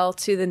respond well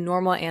to the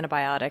normal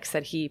antibiotics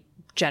that he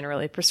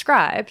generally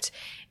prescribed.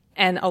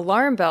 An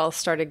alarm bell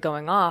started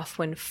going off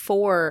when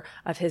 4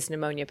 of his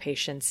pneumonia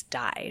patients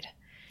died.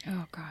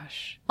 Oh,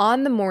 gosh.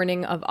 On the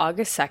morning of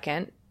August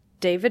 2nd,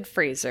 David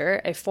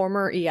Fraser, a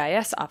former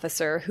EIS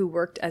officer who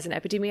worked as an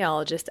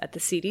epidemiologist at the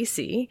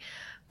CDC,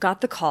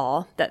 got the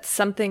call that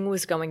something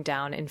was going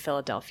down in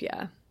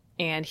Philadelphia,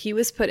 and he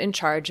was put in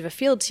charge of a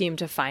field team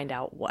to find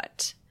out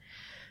what.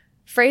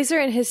 Fraser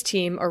and his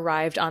team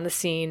arrived on the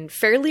scene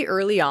fairly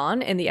early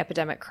on in the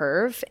epidemic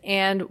curve,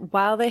 and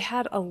while they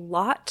had a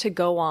lot to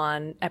go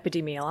on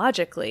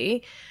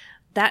epidemiologically,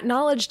 that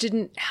knowledge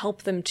didn't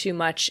help them too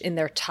much in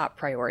their top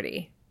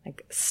priority,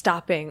 like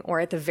stopping or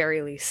at the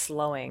very least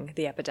slowing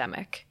the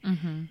epidemic.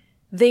 Mm-hmm.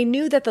 They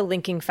knew that the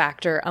linking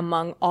factor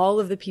among all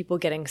of the people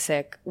getting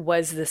sick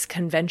was this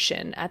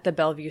convention at the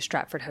Bellevue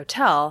Stratford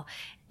Hotel.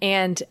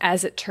 And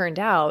as it turned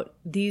out,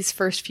 these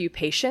first few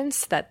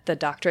patients that the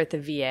doctor at the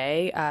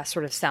VA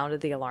sort of sounded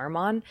the alarm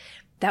on,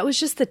 that was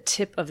just the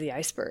tip of the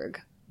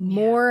iceberg.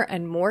 More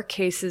and more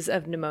cases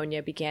of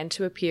pneumonia began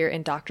to appear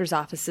in doctors'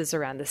 offices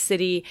around the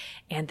city,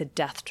 and the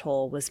death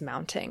toll was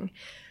mounting.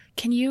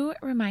 Can you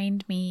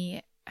remind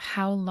me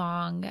how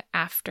long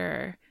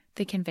after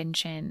the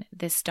convention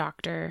this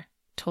doctor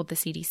told the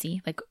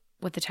CDC, like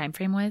what the time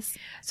frame was?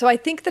 So I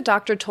think the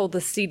doctor told the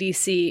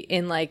CDC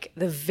in like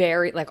the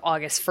very like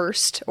August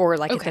 1st or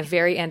like at the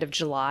very end of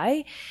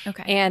July.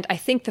 Okay. And I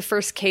think the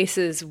first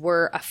cases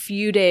were a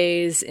few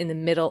days in the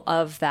middle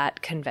of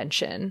that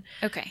convention.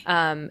 Okay.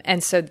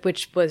 And so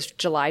which was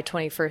July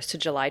 21st to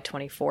July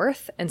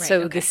 24th. And Right,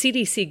 so okay. the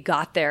CDC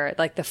got there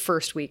like the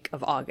first week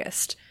of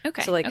August.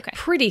 Okay, So like okay.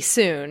 pretty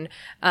soon.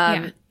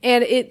 Yeah.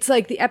 And it's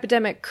like the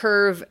epidemic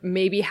curve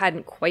maybe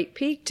hadn't quite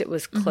peaked. It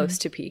was close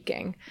to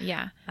peaking.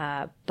 Yeah.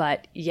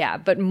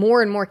 But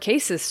more and more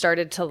cases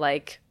started to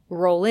like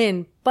roll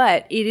in.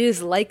 But it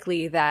is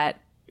likely that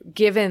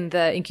given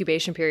the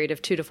incubation period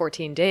of 2 to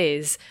 14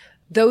 days,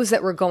 those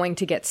that were going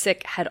to get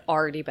sick had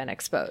already been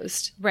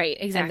exposed. Right,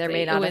 exactly. And there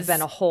may not have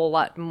been a whole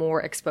lot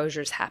more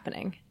exposures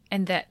happening.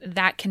 And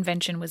that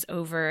convention was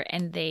over,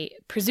 and they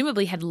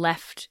presumably had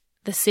left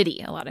the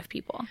city, a lot of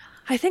people.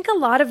 I think a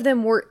lot of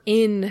them were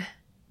in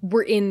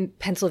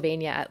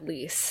Pennsylvania at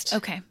least.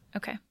 Okay.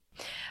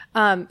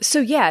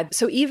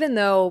 So even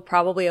though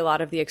probably a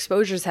lot of the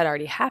exposures had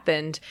already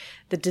happened,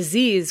 the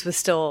disease was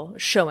still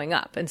showing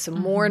up. And so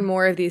more and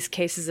more of these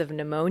cases of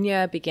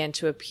pneumonia began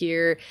to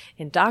appear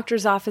in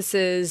doctors'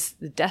 offices.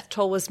 The death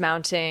toll was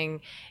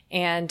mounting.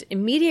 And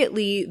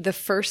immediately the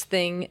first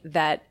thing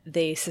that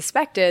they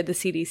suspected, the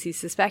CDC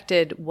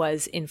suspected,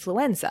 was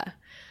influenza.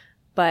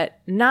 But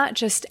not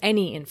just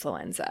any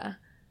influenza.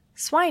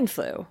 Swine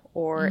flu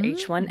or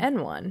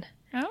H1N1.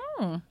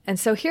 Oh. And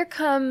so here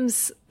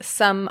comes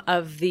some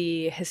of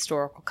the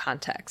historical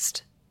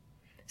context.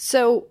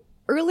 So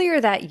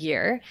earlier that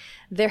year,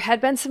 there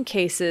had been some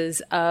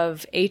cases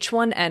of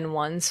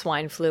H1N1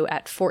 swine flu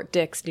at Fort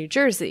Dix, New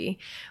Jersey,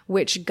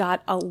 which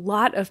got a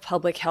lot of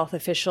public health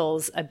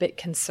officials a bit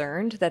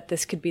concerned that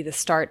this could be the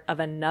start of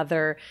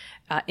another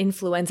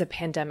influenza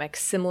pandemic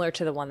similar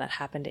to the one that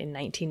happened in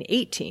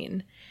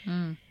 1918.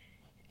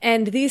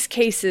 And these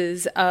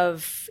cases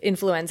of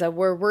influenza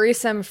were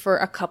worrisome for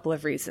a couple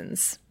of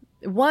reasons.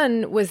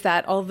 One was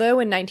that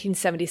although in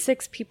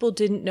 1976 people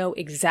didn't know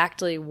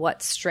exactly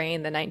what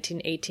strain the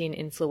 1918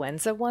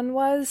 influenza one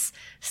was,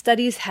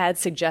 studies had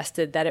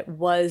suggested that it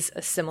was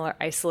a similar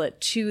isolate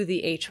to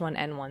the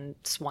H1N1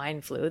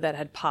 swine flu that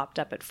had popped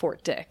up at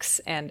Fort Dix.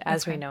 And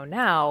as we know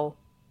now,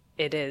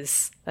 it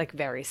is like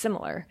very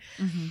similar.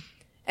 Mm-hmm.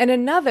 And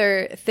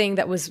another thing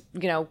that was,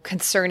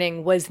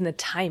 concerning was in the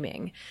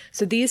timing.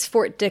 So these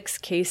Fort Dix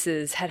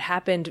cases had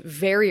happened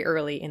very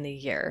early in the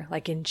year,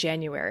 like in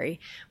January,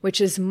 which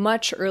is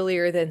much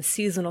earlier than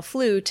seasonal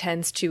flu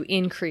tends to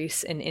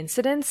increase in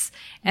incidence.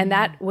 And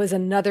that was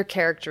another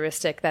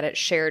characteristic that it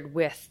shared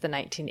with the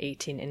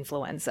 1918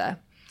 influenza.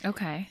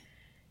 Okay.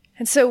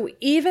 And so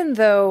even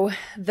though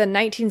the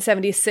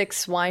 1976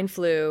 swine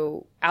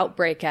flu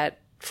outbreak at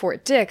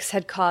Fort Dix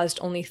had caused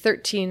only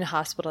 13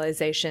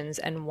 hospitalizations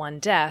and 1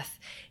 death,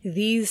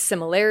 these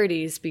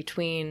similarities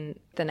between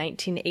the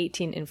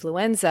 1918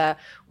 influenza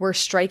were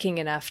striking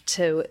enough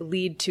to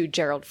lead to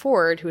Gerald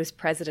Ford, who was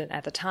president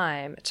at the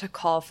time, to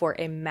call for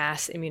a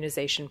mass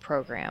immunization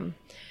program.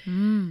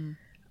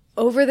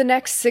 Over the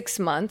next 6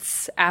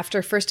 months,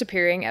 after first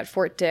appearing at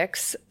Fort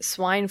Dix,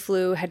 swine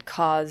flu had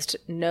caused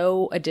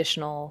no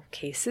additional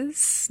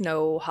cases,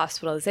 no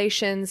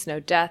hospitalizations, no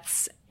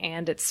deaths,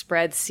 and its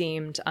spread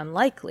seemed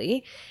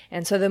unlikely.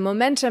 And so the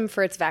momentum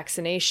for its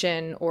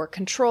vaccination or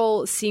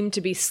control seemed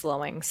to be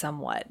slowing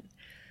somewhat.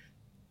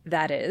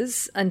 That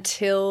is,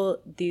 until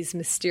these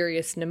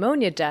mysterious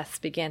pneumonia deaths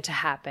began to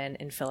happen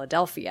in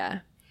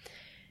Philadelphia.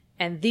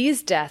 And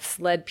these deaths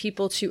led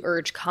people to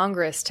urge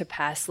Congress to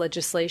pass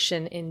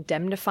legislation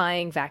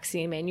indemnifying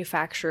vaccine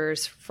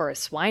manufacturers for a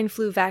swine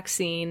flu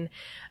vaccine,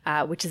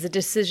 which is a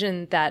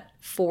decision that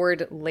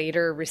Ford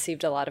later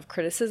received a lot of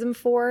criticism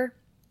for.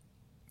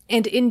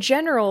 And in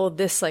general,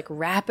 this like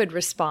rapid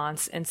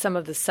response and some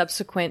of the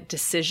subsequent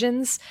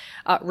decisions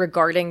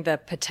regarding the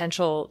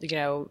potential,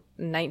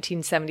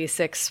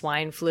 1976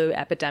 swine flu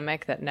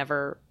epidemic that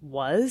never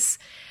was,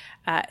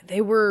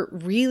 they were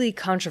really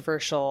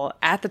controversial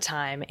at the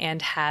time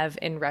and have,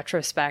 in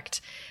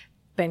retrospect,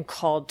 been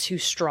called too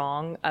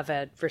strong of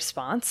a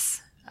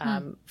response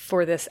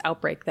for this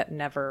outbreak that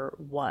never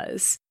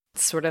was.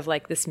 It's sort of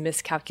like this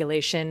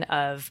miscalculation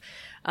of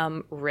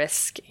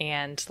risk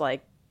and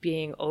like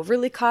being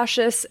overly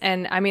cautious.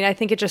 And I mean, I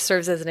think it just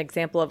serves as an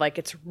example of like,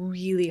 it's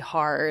really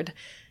hard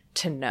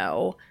to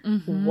know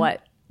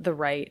what the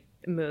right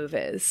move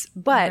is.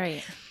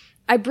 But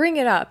I bring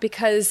it up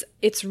because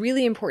it's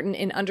really important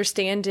in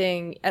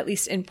understanding, at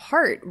least in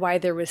part, why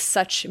there was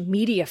such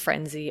media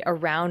frenzy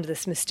around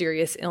this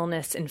mysterious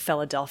illness in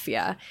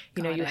Philadelphia.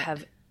 You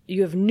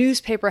have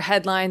newspaper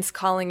headlines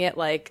calling it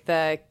like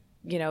the,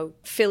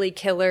 Philly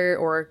killer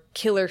or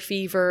killer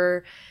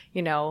fever,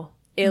 ill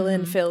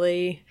in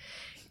Philly.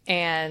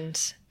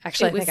 And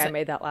actually, I think I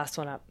made that last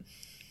one up.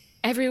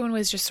 Everyone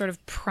was just sort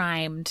of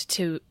primed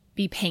to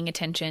be paying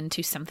attention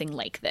to something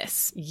like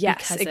this.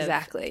 Yes,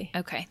 exactly.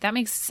 Okay, that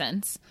makes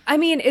sense. I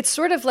mean, it's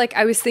sort of like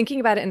I was thinking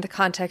about it in the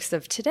context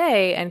of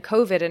today and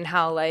COVID and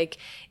how like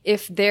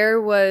if there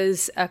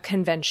was a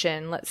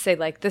convention, let's say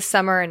like this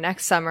summer and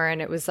next summer,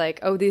 and it was like,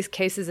 oh, these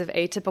cases of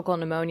atypical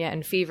pneumonia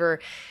and fever,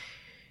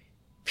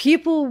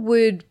 people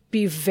would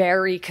be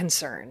very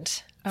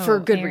concerned for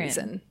good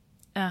reason.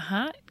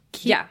 Uh-huh.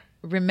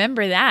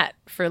 Remember that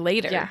for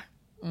later. Yeah.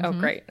 Oh,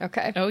 great.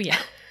 Okay. Oh, yeah.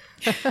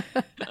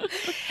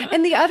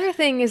 And the other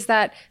thing is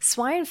that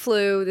swine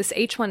flu, this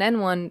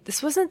H1N1,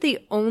 this wasn't the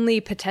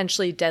only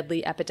potentially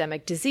deadly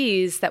epidemic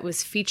disease that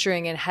was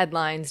featuring in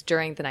headlines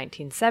during the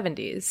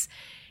 1970s.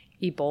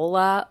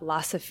 Ebola,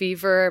 Lassa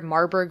fever,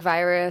 Marburg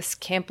virus,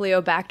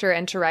 Campylobacter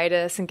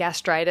enteritis and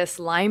gastritis,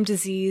 Lyme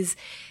disease,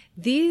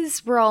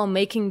 these were all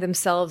making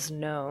themselves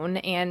known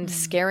and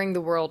scaring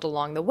the world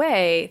along the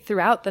way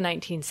throughout the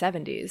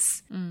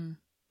 1970s.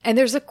 And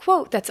there's a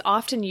quote that's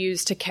often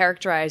used to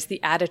characterize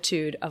the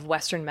attitude of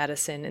Western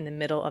medicine in the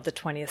middle of the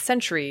 20th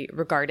century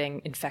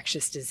regarding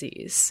infectious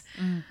disease.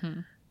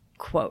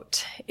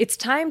 Quote, "It's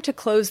time to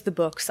close the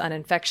books on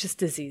infectious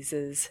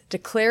diseases,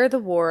 declare the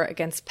war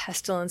against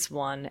pestilence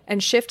won,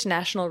 and shift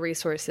national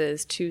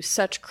resources to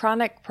such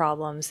chronic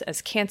problems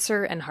as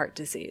cancer and heart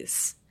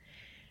disease."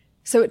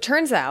 So it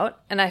turns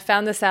out, and I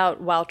found this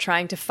out while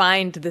trying to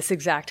find this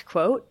exact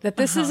quote, that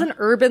this is an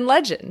urban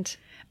legend.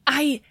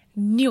 I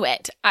knew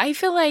it. I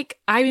feel like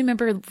I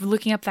remember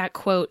looking up that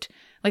quote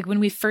like when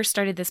we first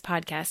started this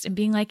podcast and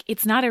being like,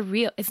 it's not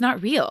real. It's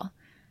not real.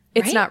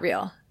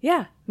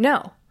 Yeah.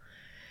 No.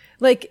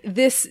 Like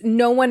this,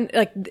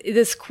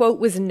 this quote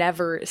was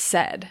never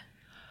said.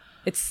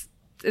 It's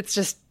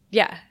just,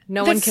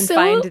 no one can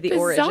find the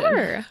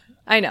origin.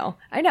 I know.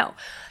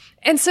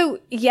 And so,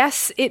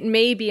 yes, it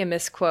may be a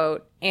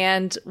misquote.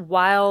 And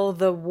while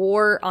the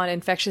war on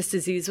infectious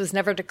disease was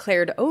never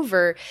declared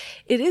over,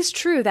 it is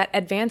true that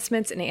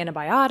advancements in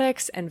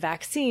antibiotics and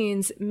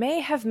vaccines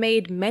may have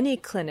made many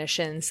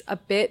clinicians a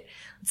bit,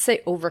 let's say,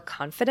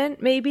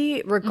 overconfident,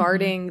 maybe,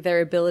 regarding their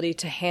ability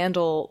to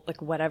handle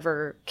like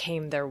whatever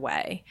came their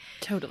way.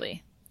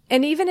 Totally.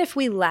 And even if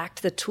we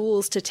lacked the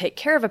tools to take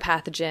care of a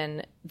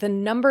pathogen, the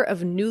number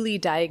of newly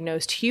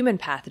diagnosed human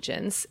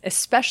pathogens,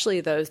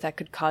 especially those that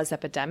could cause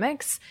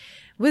epidemics,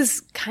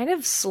 was kind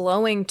of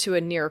slowing to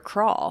a near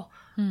crawl,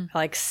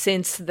 like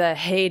since the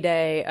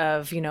heyday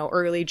of,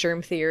 early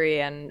germ theory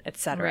and et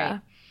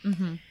cetera.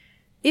 Right.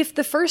 If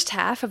the first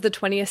half of the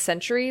 20th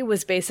century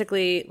was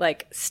basically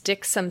like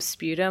stick some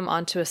sputum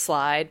onto a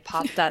slide,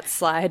 pop that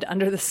slide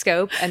under the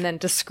scope, and then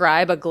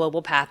describe a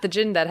global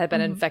pathogen that had been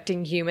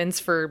infecting humans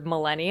for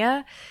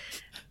millennia,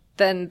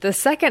 then the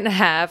second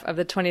half of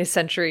the 20th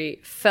century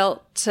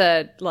felt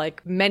to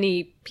like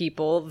many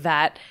people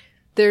that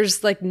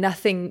there's like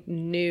nothing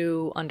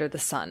new under the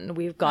sun.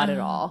 We've got it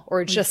all.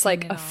 Or just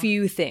like a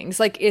few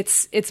things. Like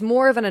it's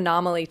more of an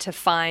anomaly to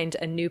find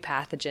a new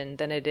pathogen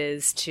than it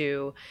is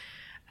to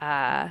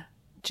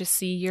just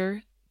see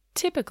your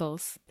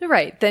typicals.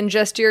 Right. Than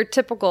just your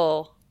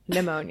typical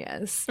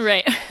pneumonias.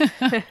 Right.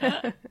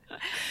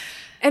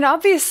 And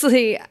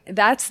obviously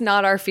that's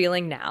not our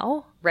feeling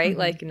now, right?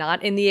 Like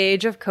not in the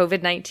age of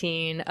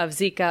COVID-19, of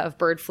Zika, of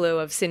bird flu,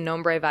 of sin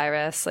nombre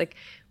virus. Like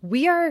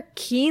we are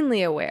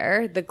keenly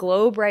aware, the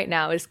globe right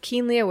now is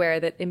keenly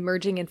aware that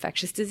emerging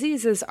infectious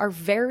diseases are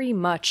very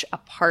much a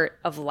part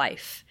of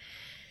life.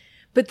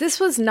 But this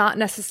was not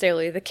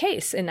necessarily the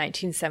case in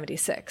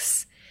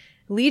 1976.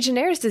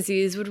 Legionnaires'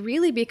 disease would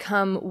really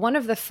become one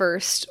of the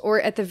first, or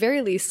at the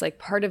very least, like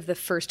part of the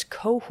first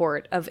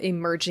cohort of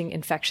emerging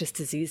infectious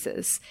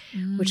diseases,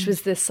 which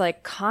was this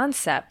like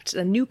concept,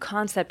 a new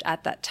concept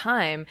at that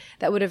time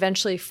that would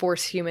eventually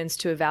force humans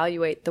to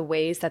evaluate the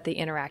ways that they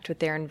interact with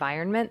their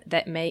environment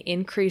that may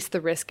increase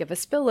the risk of a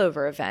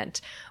spillover event,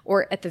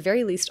 or at the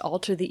very least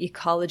alter the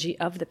ecology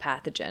of the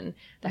pathogen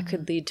that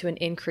could lead to an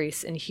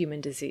increase in human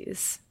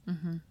disease.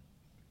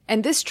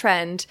 And this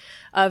trend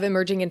of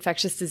emerging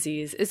infectious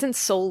disease isn't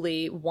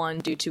solely one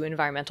due to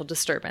environmental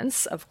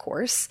disturbance, of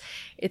course.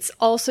 It's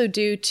also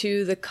due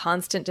to the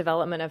constant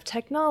development of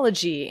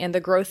technology and the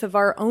growth of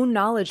our own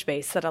knowledge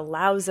base that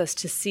allows us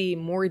to see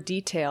more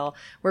detail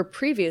where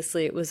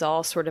previously it was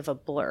all sort of a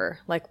blur.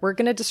 Like, we're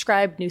going to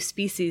describe new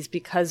species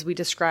because we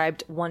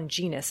described one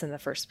genus in the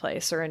first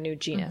place, or a new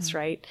genus,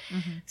 right?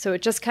 So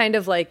it just kind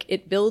of like,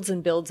 it builds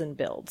and builds and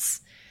builds.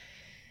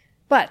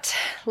 But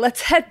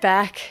let's head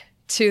back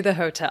to the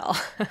hotel.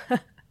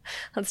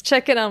 Let's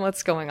check in on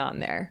what's going on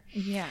there.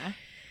 Yeah.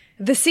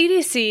 The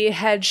CDC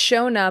had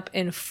shown up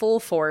in full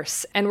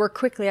force and were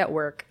quickly at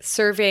work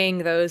surveying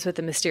those with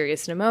the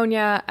mysterious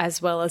pneumonia,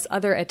 as well as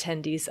other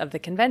attendees of the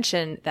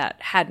convention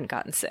that hadn't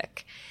gotten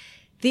sick.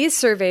 These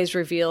surveys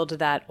revealed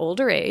that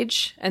older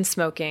age and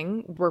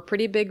smoking were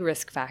pretty big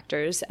risk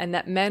factors, and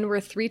that men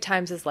were 3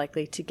 times as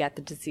likely to get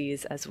the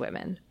disease as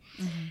women.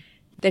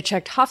 They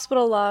checked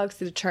hospital logs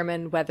to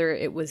determine whether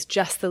it was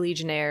just the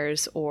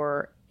Legionnaires,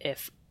 or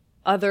if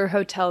other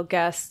hotel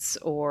guests,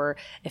 or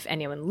if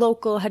anyone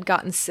local had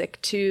gotten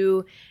sick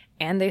too.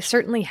 And they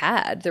certainly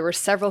had. There were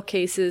several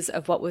cases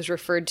of what was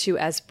referred to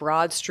as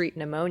Broad Street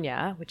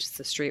pneumonia, which is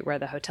the street where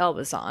the hotel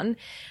was on,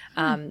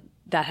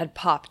 that had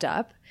popped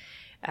up.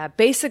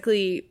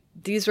 Basically,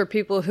 these were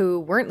people who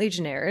weren't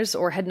Legionnaires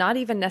or had not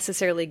even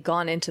necessarily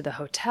gone into the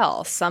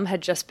hotel. Some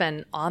had just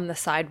been on the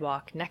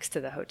sidewalk next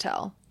to the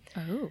hotel.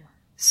 Oh.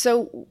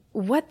 So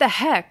what the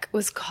heck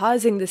was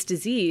causing this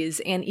disease?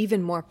 And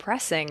even more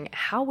pressing,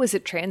 how was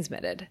it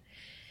transmitted?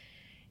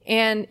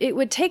 And it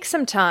would take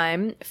some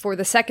time for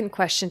the second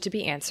question to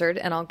be answered,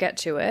 and I'll get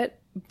to it.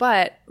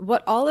 But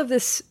what all of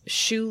this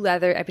shoe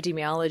leather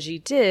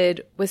epidemiology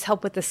did was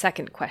help with the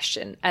second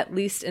question, at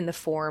least in the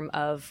form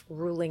of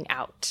ruling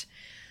out.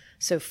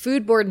 So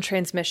foodborne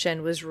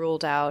transmission was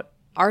ruled out.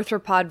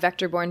 Arthropod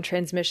vector-borne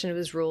transmission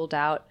was ruled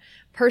out.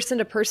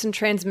 Person-to-person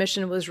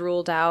transmission was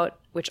ruled out,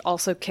 which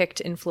also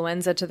kicked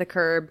influenza to the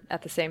curb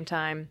at the same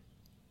time.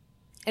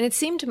 And it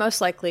seemed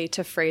most likely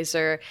to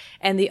Fraser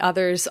and the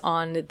others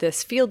on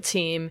this field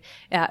team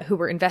who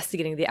were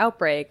investigating the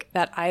outbreak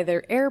that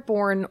either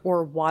airborne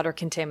or water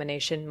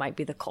contamination might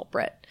be the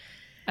culprit.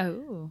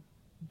 Oh.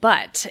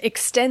 But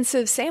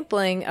extensive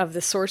sampling of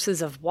the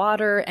sources of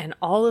water and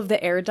all of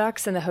the air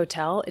ducts in the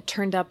hotel, it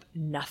turned up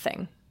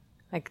nothing.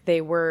 Like,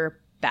 they were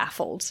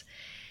baffled.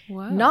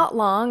 Wow. Not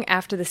long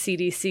after the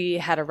CDC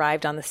had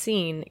arrived on the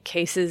scene,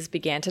 cases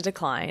began to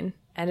decline,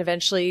 and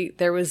eventually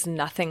there was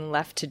nothing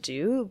left to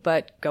do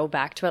but go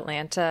back to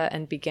Atlanta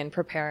and begin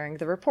preparing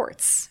the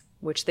reports,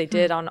 which they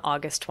did on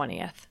August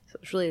 20th. So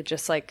it was really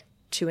just like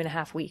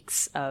 2.5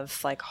 weeks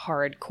of like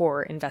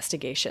hardcore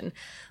investigation.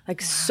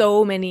 Like,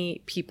 so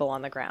many people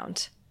on the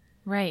ground.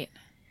 Right.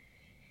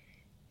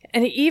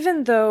 And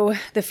even though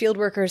the field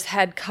workers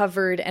had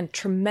covered a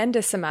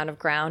tremendous amount of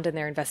ground in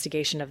their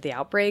investigation of the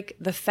outbreak,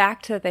 the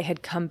fact that they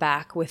had come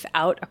back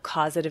without a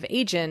causative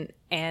agent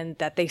and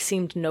that they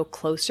seemed no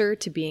closer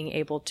to being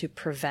able to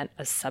prevent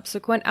a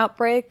subsequent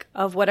outbreak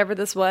of whatever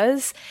this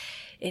was,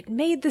 it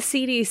made the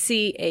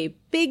CDC a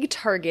big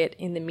target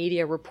in the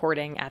media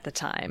reporting at the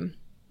time,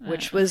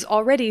 which was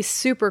already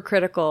super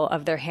critical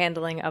of their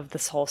handling of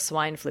this whole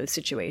swine flu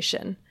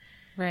situation.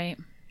 Right.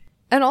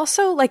 And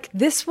also, like,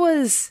 this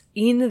was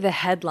in the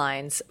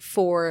headlines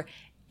for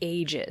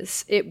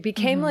ages. It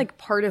became like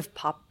part of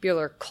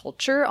popular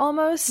culture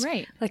almost.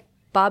 Right. Like,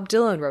 Bob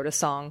Dylan wrote a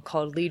song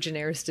called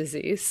Legionnaires'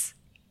 Disease.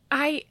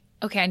 I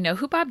know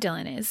who Bob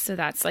Dylan is, so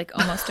that's like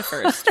almost a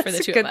first for the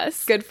two of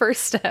us. Good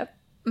first step.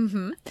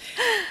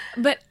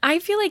 But I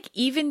feel like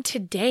even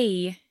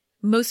today,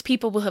 most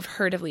people will have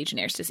heard of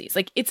Legionnaire's disease.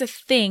 Like, it's a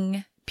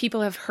thing.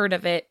 People have heard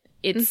of it.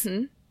 It's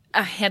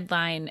a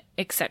headline,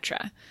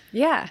 etc.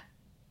 Yeah.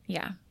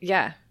 Yeah.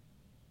 Yeah.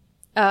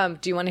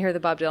 Do you want to hear the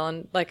Bob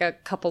Dylan, like a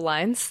couple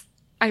lines?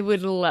 I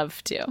would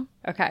love to.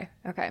 Okay.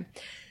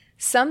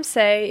 Some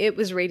say it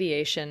was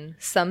radiation.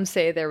 Some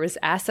say there was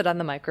acid on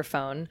the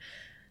microphone.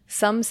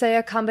 Some say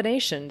a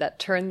combination that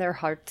turned their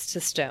hearts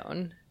to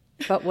stone.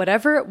 But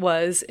whatever it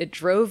was, it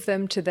drove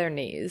them to their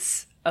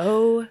knees.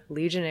 Oh,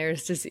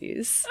 Legionnaire's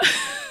disease.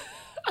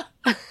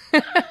 I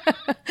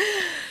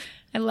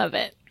love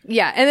it.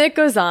 Yeah, and it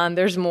goes on.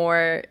 There's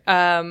more.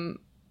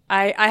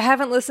 I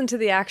haven't listened to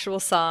the actual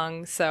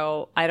song,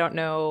 so I don't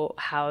know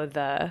how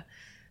the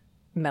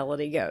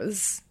melody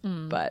goes,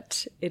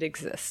 but it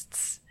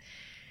exists.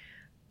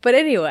 But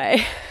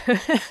anyway,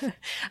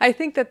 I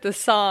think that the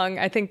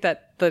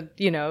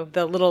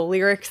little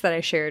lyrics that I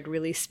shared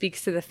really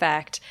speaks to the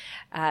fact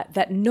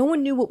that no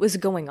one knew what was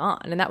going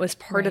on. And that was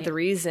part of the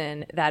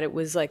reason that it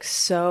was like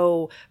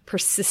so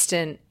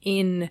persistent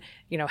in,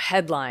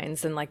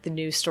 headlines and like the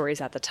news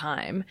stories at the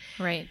time.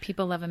 Right.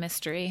 People love a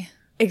mystery.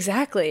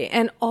 Exactly.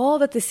 And all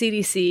that the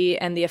CDC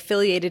and the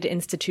affiliated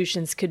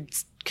institutions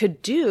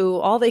could do,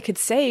 all they could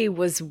say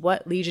was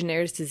what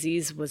Legionnaire's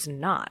disease was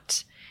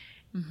not.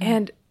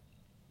 And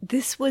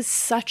this was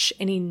such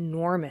an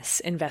enormous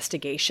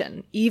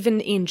investigation, even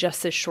in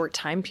just this short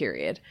time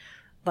period.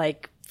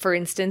 Like, For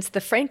instance,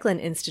 the Franklin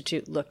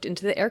Institute looked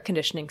into the air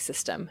conditioning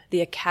system. The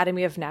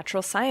Academy of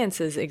Natural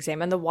Sciences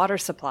examined the water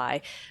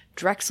supply.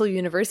 Drexel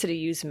University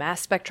used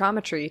mass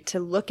spectrometry to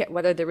look at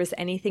whether there was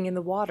anything in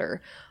the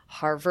water.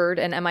 Harvard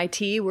and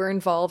MIT were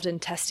involved in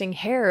testing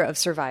hair of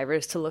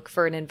survivors to look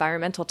for an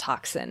environmental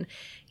toxin.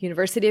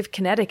 University of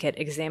Connecticut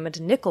examined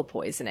nickel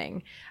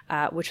poisoning,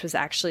 which was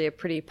actually a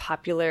pretty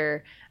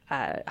popular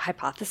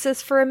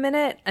hypothesis for a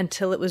minute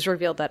until it was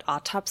revealed that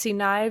autopsy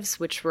knives,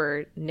 which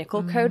were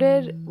nickel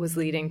coated, was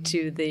leading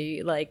to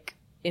the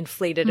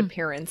inflated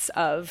appearance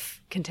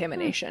of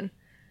contamination.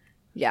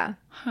 Yeah.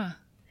 Huh.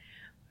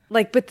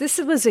 But this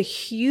was a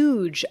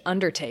huge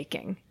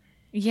undertaking.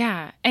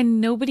 Yeah.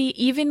 And nobody,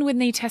 even when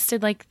they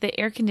tested the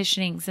air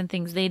conditionings and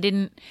things, they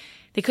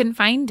couldn't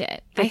find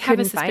it. I have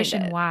a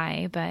suspicion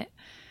why, but.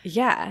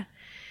 Yeah.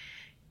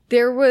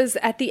 There was,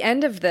 at the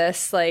end of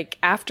this,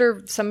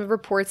 after some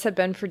reports had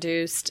been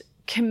produced,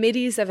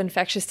 committees of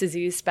infectious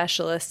disease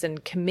specialists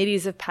and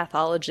committees of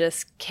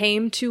pathologists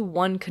came to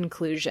one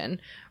conclusion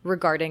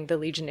regarding the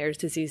Legionnaires'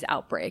 disease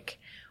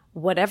outbreak.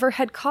 Whatever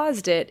had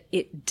caused it,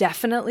 it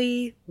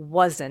definitely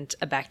wasn't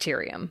a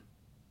bacterium.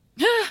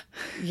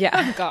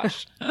 Yeah. Oh,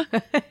 gosh.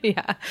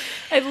 Yeah.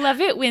 I love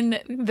it when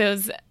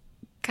those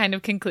kind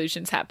of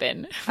conclusions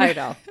happen. I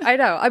know.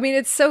 I mean,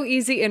 it's so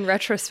easy in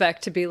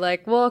retrospect to be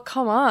like, well,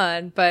 come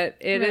on. But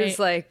it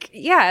is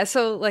yeah.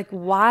 So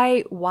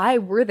why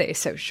were they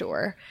so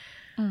sure?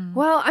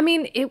 Well, I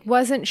mean, it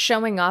wasn't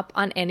showing up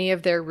on any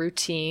of their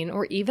routine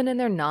or even in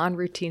their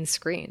non-routine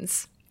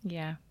screens.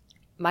 Yeah.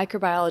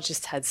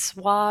 Microbiologists had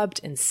swabbed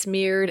and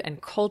smeared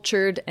and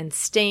cultured and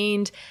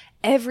stained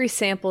every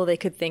sample they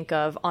could think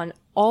of on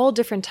all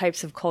different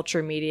types of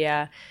culture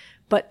media,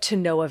 but to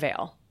no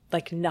avail.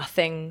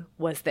 Nothing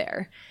was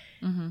there.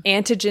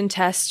 Antigen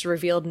tests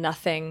revealed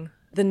nothing.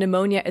 The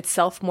pneumonia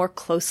itself more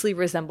closely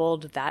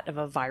resembled that of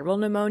a viral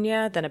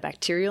pneumonia than a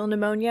bacterial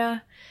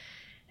pneumonia.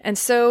 And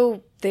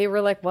so they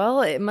were like,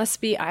 well, it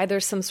must be either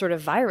some sort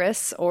of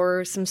virus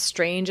or some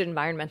strange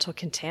environmental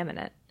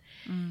contaminant.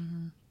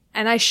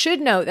 And I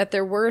should note that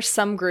there were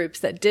some groups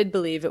that did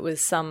believe it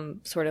was some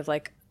sort of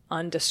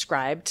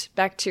undescribed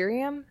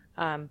bacterium.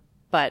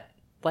 But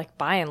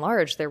by and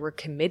large, there were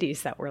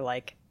committees that were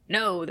like,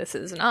 no, this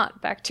is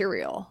not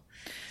bacterial.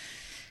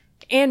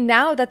 And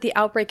now that the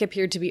outbreak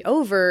appeared to be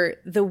over,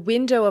 the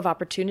window of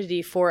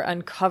opportunity for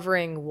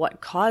uncovering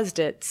what caused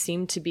it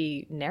seemed to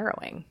be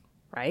narrowing,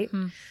 right?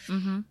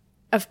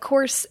 Of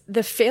course,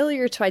 the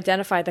failure to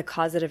identify the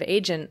causative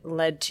agent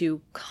led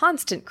to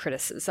constant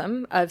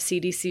criticism of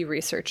CDC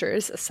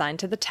researchers assigned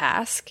to the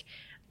task,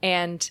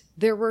 and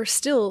there were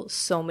still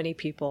so many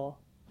people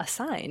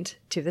assigned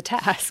to the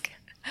task.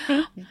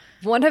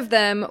 One of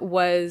them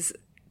was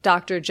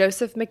Dr.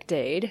 Joseph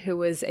McDade, who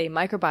was a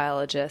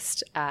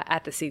microbiologist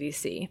at the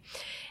CDC.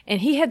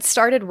 And he had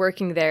started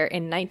working there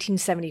in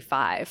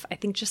 1975, I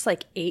think just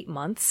 8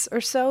 months or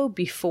so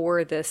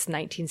before this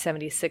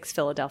 1976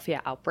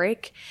 Philadelphia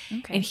outbreak.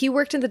 Okay. And he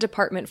worked in the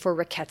department for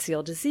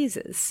rickettsial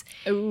diseases.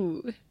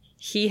 Ooh.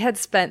 He had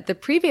spent the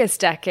previous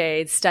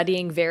decade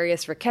studying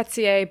various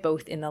rickettsia,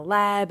 both in the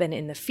lab and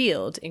in the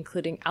field,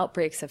 including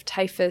outbreaks of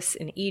typhus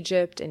in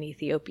Egypt and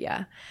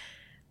Ethiopia.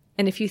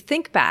 And if you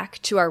think back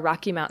to our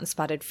Rocky Mountain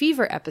Spotted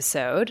Fever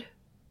episode,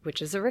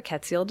 which is a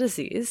rickettsial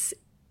disease,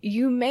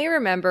 you may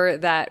remember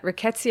that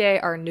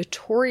rickettsia are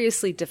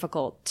notoriously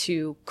difficult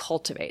to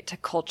cultivate, to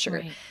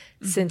culture,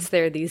 since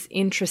they're these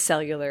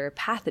intracellular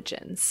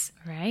pathogens.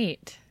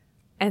 Right.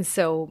 And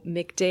so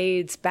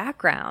McDade's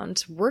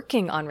background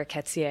working on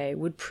rickettsia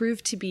would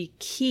prove to be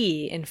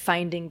key in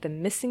finding the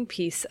missing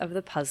piece of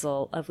the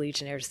puzzle of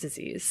Legionnaire's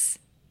disease.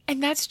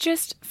 And that's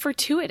just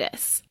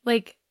fortuitous.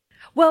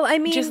 Well, I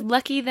mean, just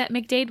lucky that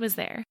McDade was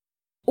there.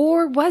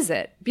 Or was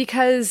it?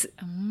 Because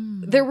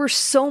there were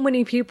so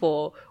many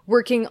people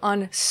working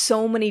on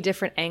so many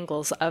different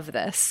angles of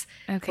this.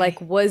 Okay.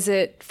 Was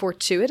it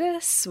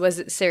fortuitous? Was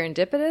it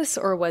serendipitous?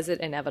 Or was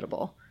it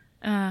inevitable?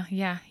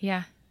 Yeah.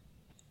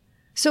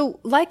 So,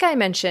 like I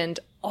mentioned,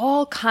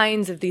 all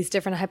kinds of these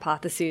different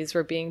hypotheses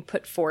were being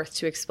put forth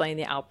to explain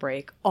the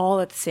outbreak all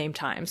at the same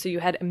time. So you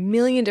had a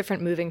million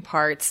different moving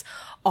parts,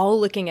 all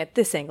looking at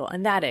this angle,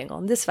 and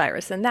this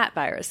virus, and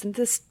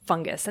this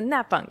fungus, and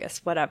that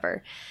fungus,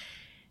 whatever.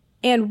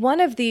 And one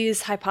of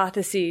these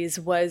hypotheses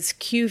was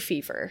Q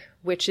fever,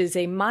 which is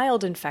a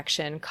mild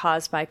infection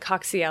caused by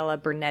Coxiella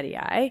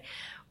burnetii,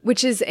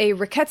 which is a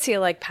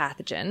rickettsia-like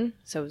pathogen,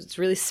 so it's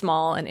really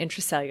small and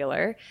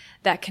intracellular,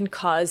 that can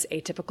cause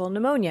atypical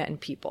pneumonia in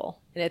people.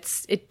 And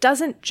it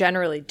doesn't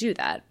generally do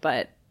that,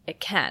 but it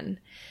can.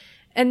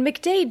 And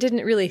McDade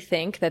didn't really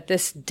think that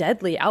this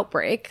deadly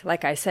outbreak,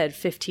 like I said,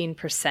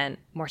 15%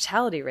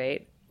 mortality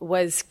rate,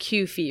 was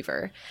Q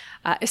fever,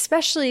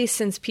 especially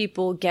since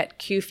people get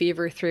Q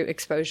fever through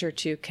exposure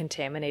to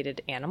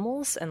contaminated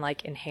animals and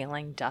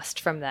inhaling dust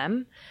from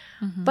them.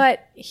 Mm-hmm.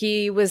 But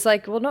he was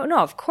like, well, no,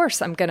 of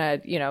course I'm going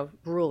to,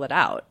 rule it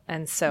out.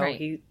 And so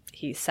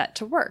he set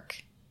to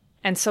work.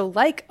 And so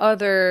like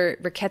other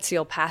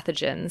rickettsial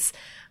pathogens,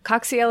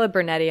 Coxiella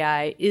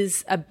burnetii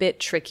is a bit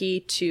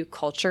tricky to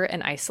culture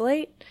and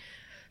isolate.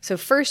 So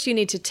first you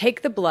need to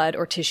take the blood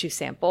or tissue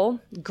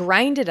sample,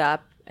 grind it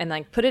up, and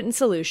like put it in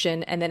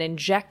solution and then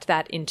inject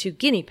that into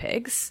guinea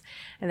pigs.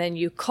 And then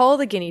you cull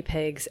the guinea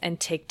pigs and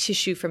take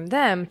tissue from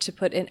them to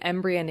put in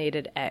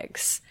embryonated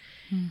eggs.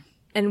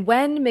 And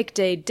when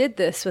McDade did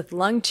this with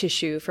lung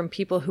tissue from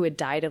people who had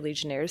died of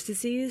Legionnaire's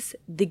disease,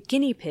 the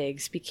guinea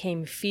pigs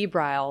became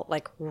febrile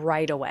like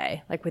right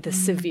away, like with a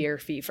severe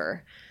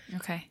fever.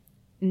 Okay.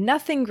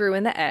 Nothing grew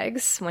in the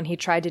eggs when he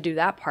tried to do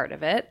that part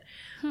of it.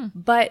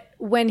 But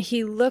when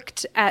he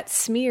looked at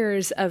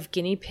smears of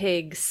guinea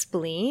pig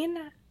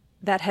spleen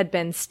that had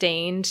been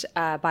stained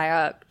by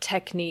a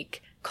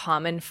technique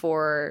common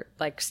for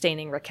like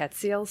staining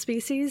rickettsial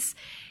species,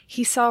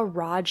 he saw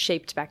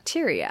rod-shaped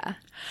bacteria.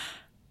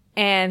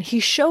 And he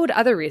showed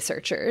other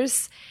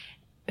researchers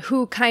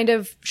who kind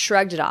of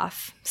shrugged it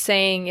off,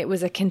 saying it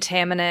was a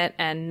contaminant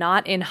and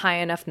not in high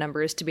enough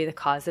numbers to be the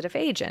causative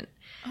agent.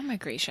 Oh my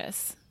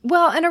gracious.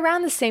 Well, and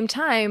around the same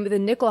time, the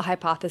nickel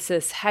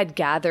hypothesis had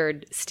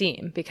gathered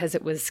steam because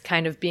it was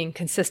kind of being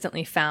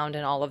consistently found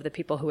in all of the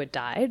people who had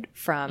died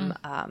from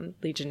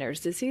Legionnaire's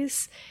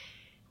disease,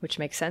 which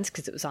makes sense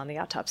because it was on the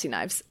autopsy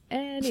knives.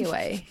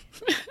 Anyway.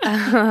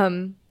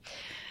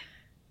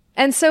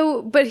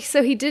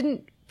 So he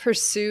didn't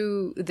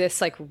pursue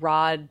this like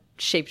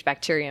rod-shaped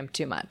bacterium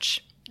too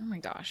much. Oh my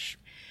gosh.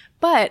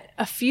 But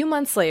a few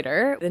months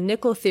later, the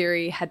nickel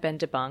theory had been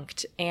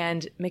debunked,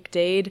 and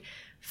McDade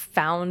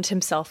found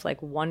himself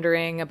like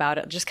wondering about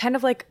it, just kind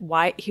of like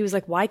why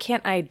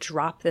can't I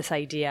drop this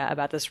idea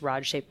about this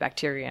rod-shaped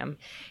bacterium?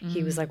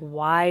 He was like,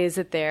 why is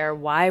it there?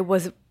 Why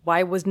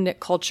wasn't it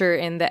culture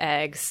in the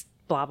eggs?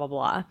 Blah, blah,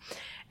 blah.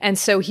 And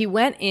so he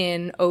went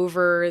in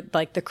over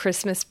like the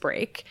Christmas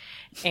break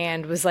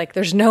and was like,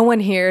 there's no one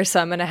here, so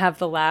I'm going to have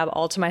the lab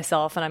all to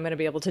myself and I'm going to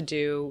be able to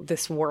do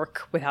this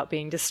work without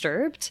being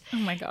disturbed. Oh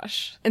my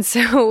gosh. And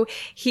so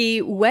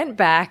he went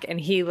back and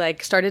he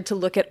like started to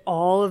look at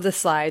all of the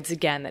slides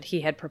again that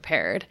he had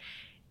prepared.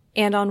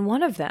 And on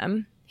one of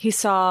them, he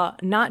saw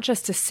not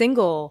just a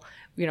single,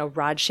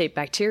 rod-shaped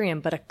bacterium,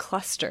 but a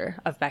cluster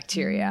of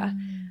bacteria,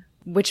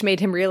 which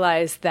made him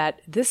realize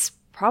that this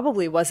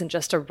probably wasn't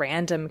just a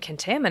random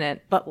contaminant,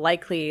 but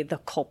likely the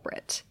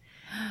culprit.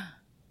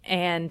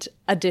 And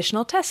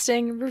additional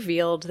testing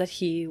revealed that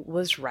he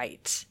was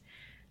right.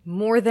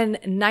 More than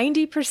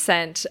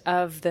 90%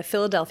 of the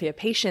Philadelphia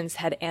patients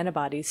had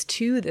antibodies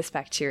to this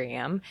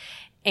bacterium,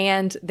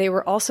 and they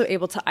were also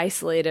able to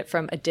isolate it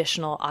from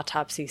additional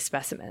autopsy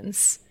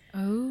specimens.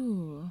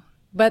 Oh.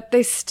 But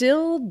they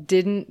still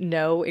didn't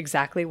know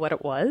exactly what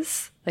it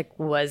was. Like,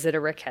 was it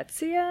a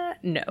rickettsia?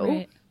 No.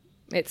 Right.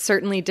 It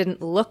certainly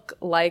didn't look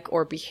like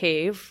or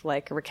behave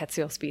like a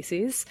rickettsial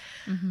species.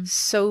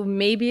 So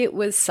maybe it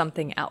was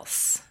something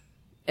else.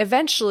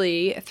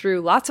 Eventually, through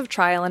lots of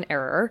trial and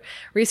error,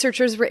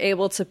 researchers were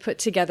able to put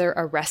together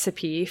a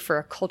recipe for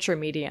a culture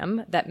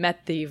medium that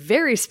met the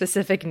very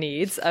specific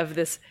needs of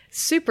this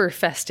super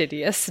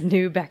fastidious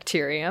new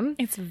bacterium.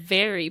 It's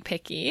very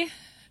picky.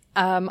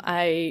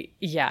 I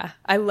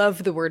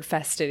love the word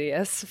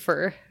fastidious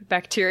for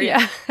bacteria.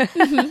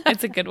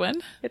 It's a good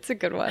one. It's a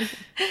good one.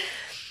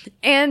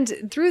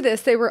 And through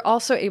this, they were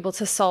also able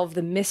to solve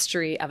the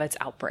mystery of its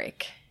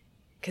outbreak.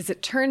 Because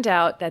it turned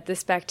out that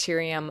this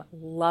bacterium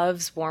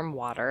loves warm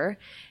water,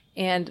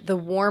 and the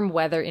warm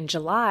weather in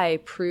July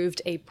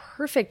proved a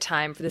perfect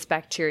time for this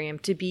bacterium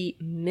to be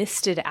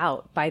misted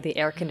out by the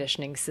air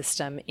conditioning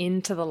system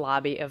into the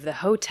lobby of the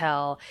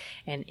hotel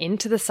and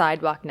into the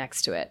sidewalk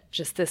next to it.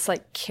 Just this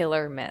like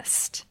killer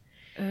mist.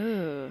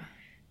 Ooh.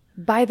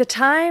 By the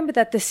time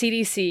that the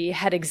CDC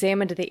had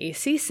examined the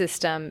AC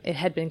system, it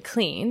had been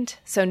cleaned,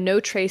 so no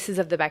traces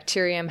of the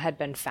bacterium had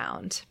been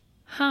found.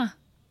 Huh.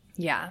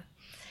 Yeah.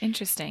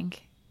 Interesting.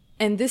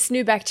 And this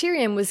new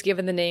bacterium was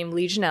given the name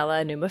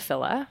Legionella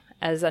pneumophila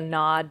as a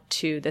nod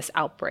to this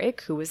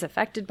outbreak, who was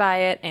affected by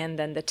it, and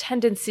then the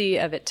tendency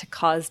of it to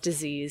cause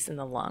disease in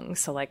the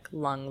lungs, so like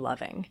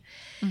lung-loving.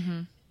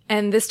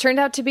 And this turned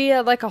out to be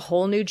a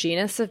whole new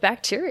genus of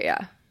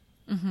bacteria.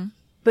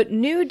 But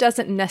new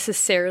doesn't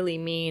necessarily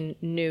mean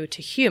new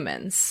to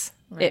humans.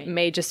 Right. It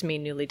may just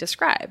mean newly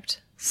described.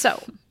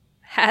 So,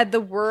 had the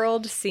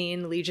world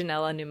seen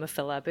Legionella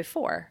pneumophila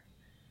before?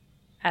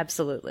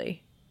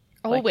 Absolutely.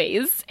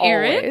 Always,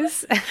 Erin.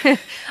 Always.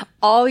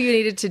 All you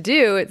needed to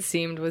do, it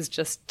seemed, was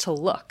just to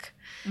look.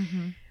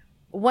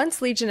 Once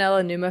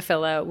Legionella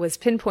pneumophila was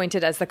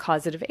pinpointed as the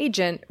causative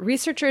agent,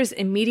 researchers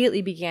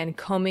immediately began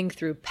combing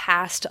through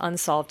past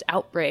unsolved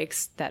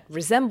outbreaks that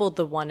resembled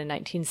the one in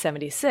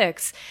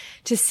 1976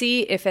 to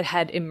see if it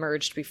had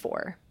emerged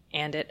before.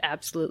 And it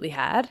absolutely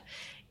had.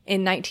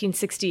 In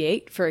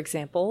 1968, for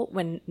example,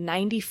 when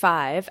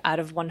 95 out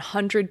of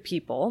 100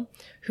 people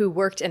who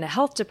worked in a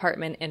health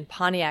department in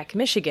Pontiac,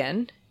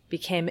 Michigan,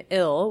 became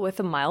ill with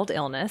a mild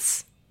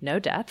illness, no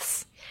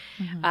deaths.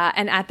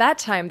 And at that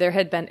time, there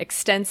had been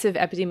extensive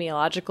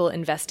epidemiological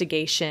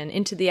investigation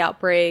into the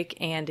outbreak,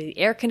 and the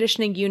air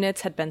conditioning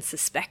units had been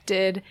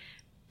suspected,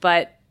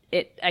 but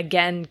it,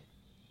 again,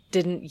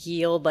 didn't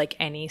yield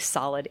any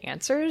solid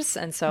answers.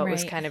 And so it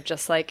was kind of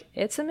just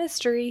it's a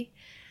mystery.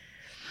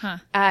 Huh.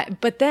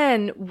 But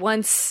then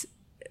once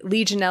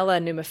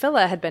Legionella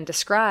pneumophila had been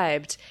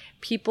described,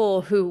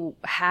 people who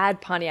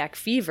had Pontiac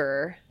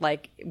fever,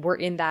 like were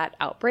in that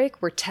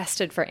outbreak, were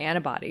tested for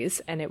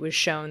antibodies, and it was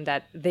shown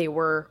that they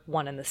were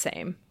one and the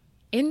same.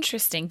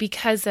 Interesting,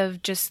 because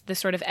of just the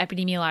sort of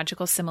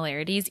epidemiological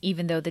similarities,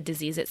 even though the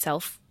disease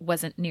itself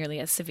wasn't nearly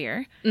as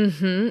severe.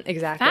 Mm-hmm,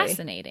 exactly.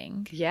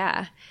 Fascinating.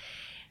 Yeah.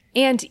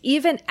 And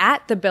even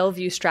at the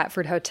Bellevue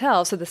Stratford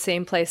Hotel, so the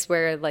same place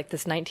where like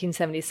this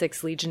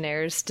 1976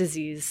 Legionnaires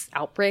disease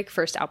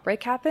first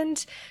outbreak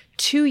happened,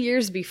 2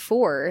 years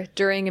before,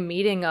 during a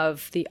meeting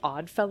of the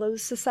Odd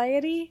Fellows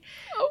Society,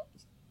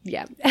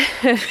 yeah,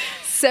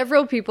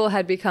 several people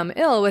had become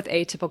ill with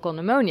atypical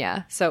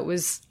pneumonia. So it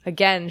was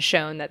again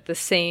shown that the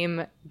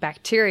same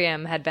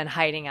bacterium had been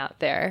hiding out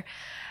there.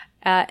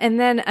 And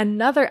then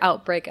another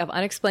outbreak of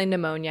unexplained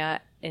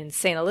pneumonia in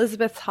St.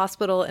 Elizabeth's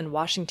Hospital in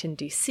Washington,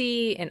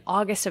 D.C. in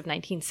August of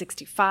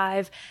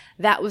 1965.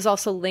 That was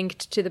also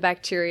linked to the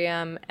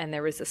bacterium, and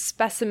there was a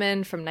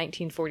specimen from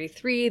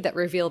 1943 that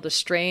revealed a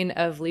strain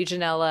of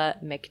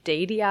Legionella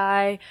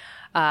McDadii.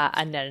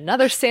 And then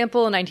another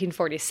sample in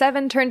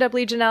 1947 turned up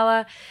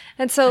Legionella.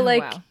 And so,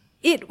 wow.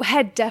 It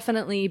had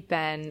definitely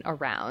been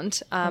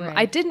around. Right.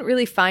 I didn't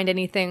really find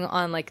anything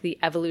on, like, the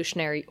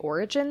evolutionary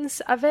origins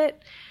of it.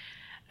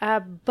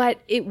 But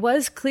it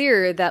was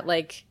clear that,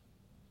 like,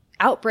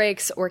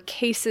 outbreaks or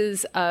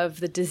cases of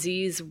the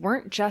disease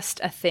weren't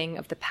just a thing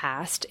of the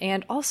past,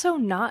 and also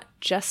not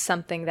just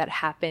something that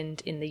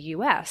happened in the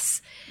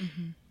U.S.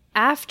 Mm-hmm.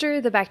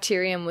 After the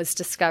bacterium was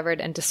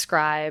discovered and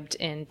described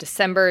in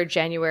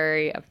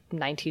January of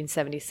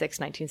 1976,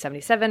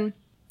 1977,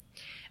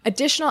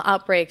 additional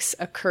outbreaks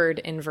occurred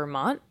in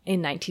Vermont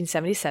in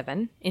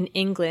 1977, in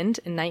England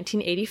in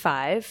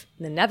 1985,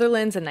 in the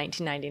Netherlands in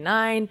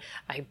 1999,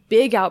 a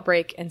big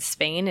outbreak in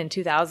Spain in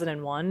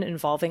 2001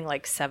 involving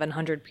like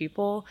 700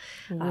 people,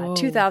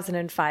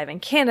 2005 in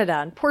Canada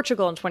and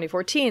Portugal in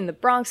 2014, the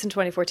Bronx in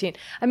 2014.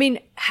 I mean,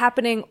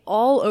 happening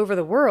all over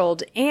the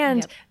world.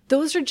 And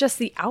those are just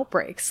the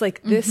outbreaks.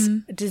 Like this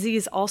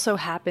disease also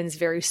happens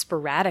very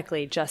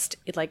sporadically, just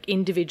like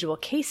individual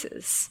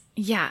cases.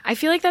 Yeah, I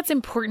feel like that's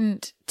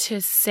important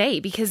to say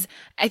because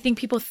I think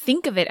people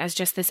think of it as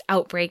just this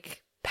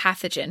outbreak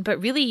pathogen,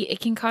 but really it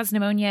can cause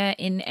pneumonia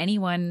in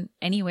anyone,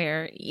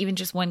 anywhere, even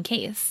just one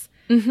case.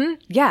 Mm-hmm.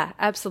 Yeah,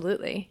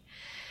 absolutely.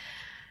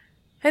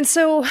 And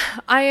so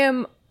I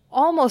am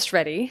almost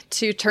ready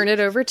to turn it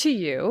over to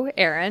you,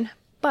 Erin.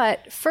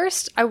 But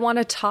first, I want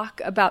to talk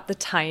about the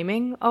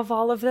timing of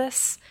all of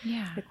this.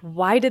 Yeah. Like,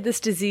 why did this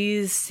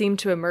disease seem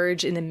to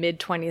emerge in the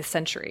mid-20th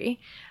century?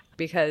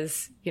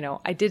 Because,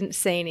 I didn't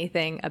say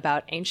anything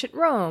about ancient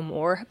Rome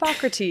or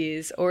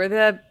Hippocrates or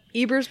the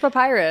Ebers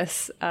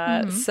Papyrus.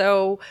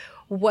 So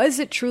was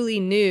it truly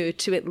new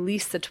to at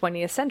least the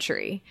 20th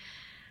century?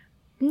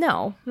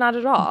 No, not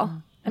at all. Mm-hmm.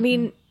 I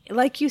mean,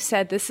 like you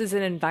said, this is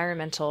an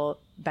environmental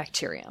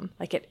bacterium.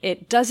 Like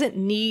it doesn't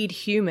need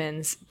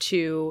humans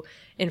to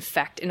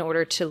infect in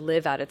order to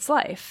live out its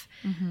life.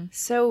 Mm-hmm.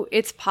 So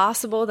it's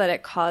possible that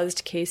it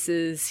caused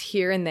cases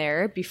here and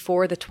there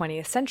before the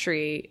 20th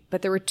century,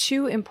 but there were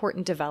two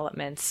important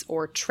developments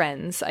or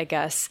trends, I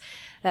guess,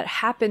 that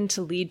happened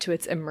to lead to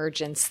its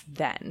emergence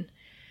then.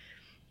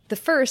 The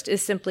first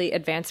is simply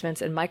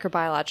advancements in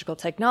microbiological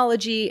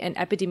technology and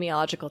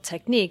epidemiological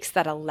techniques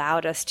that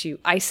allowed us to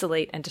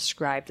isolate and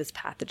describe this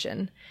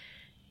pathogen.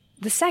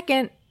 The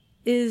second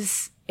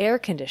is air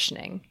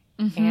conditioning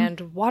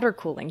and water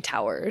cooling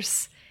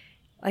towers.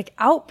 Like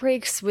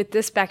outbreaks with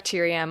this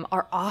bacterium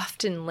are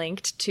often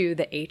linked to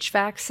the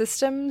HVAC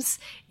systems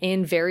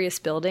in various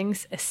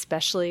buildings,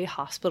 especially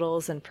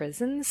hospitals and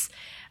prisons,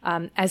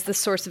 as the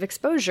source of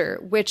exposure,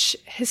 which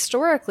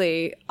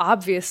historically,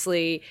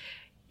 obviously,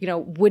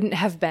 wouldn't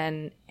have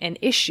been an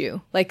issue.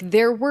 Like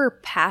there were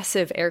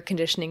passive air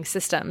conditioning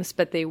systems,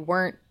 but they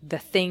weren't the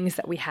things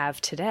that we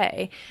have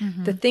today.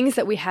 Mm-hmm. The things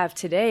that we have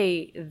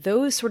today,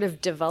 those sort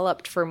of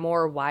developed for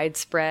more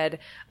widespread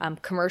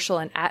commercial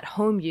and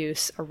at-home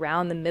use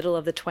around the middle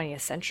of the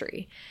 20th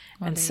century.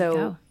 Well, and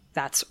so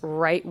that's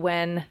right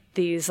when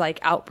these like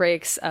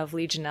outbreaks of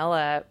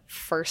Legionella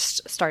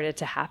first started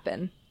to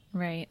happen.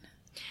 Right.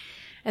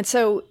 And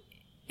so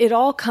it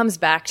all comes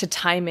back to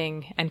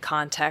timing and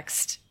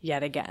context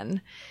yet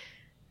again.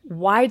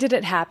 Why did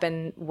it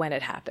happen when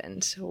it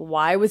happened?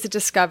 Why was it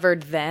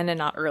discovered then and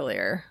not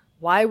earlier?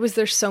 Why was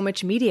there so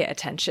much media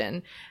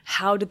attention?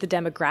 How did the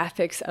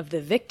demographics of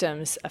the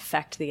victims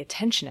affect the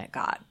attention it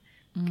got?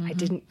 Mm-hmm. I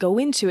didn't go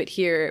into it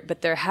here,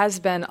 but there has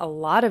been a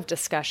lot of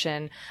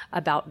discussion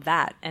about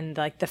that and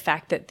like the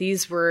fact that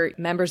these were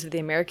members of the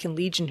American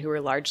Legion who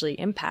were largely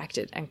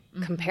impacted and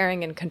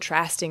comparing and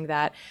contrasting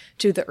that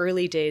to the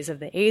early days of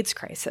the AIDS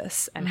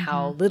crisis and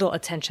how little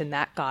attention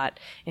that got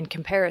in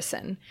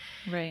comparison.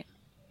 Right.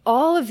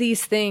 All of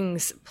these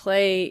things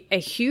play a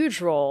huge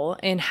role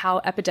in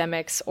how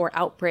epidemics or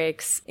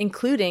outbreaks,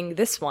 including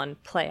this one,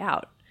 play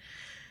out.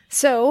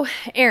 So,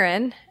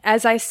 Erin,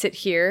 as I sit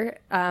here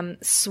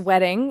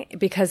sweating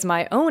because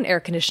my own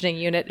air conditioning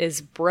unit is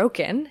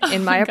broken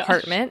in my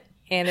apartment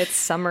and it's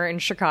summer in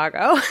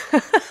Chicago.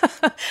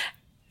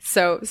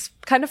 So it's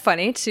kind of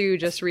funny to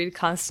just read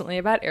constantly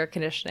about air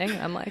conditioning.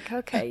 I'm like,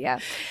 okay, yeah.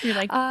 You're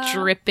like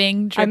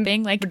dripping.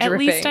 Like, at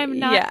least I'm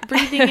not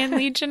breathing in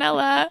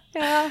Legionella.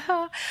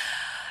 Yeah.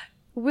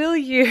 Will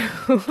you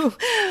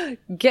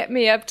get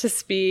me up to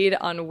speed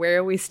on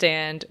where we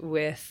stand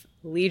with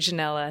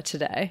Legionella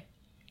today?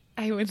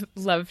 I would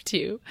love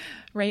to,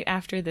 right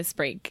after this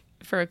break,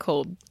 for a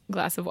cold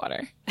glass of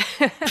water.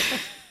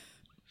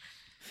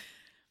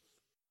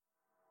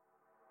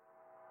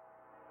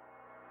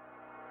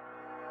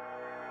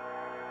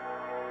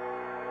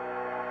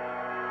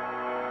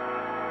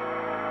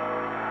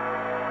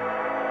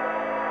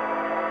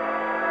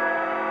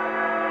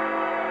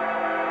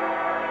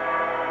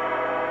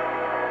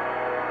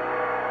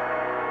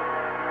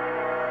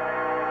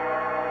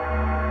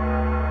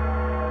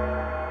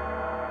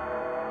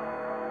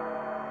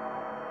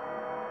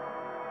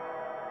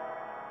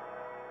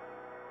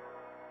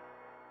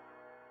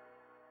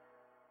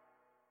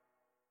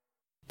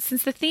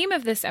 Since the theme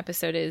of this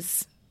episode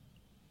is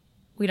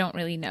we don't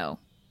really know,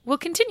 we'll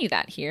continue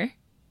that here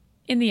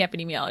in the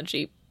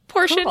epidemiology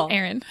portion, cool.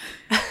 Erin.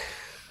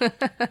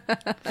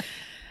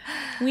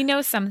 We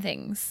know some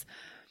things.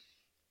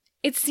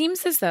 It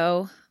seems as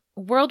though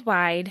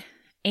worldwide,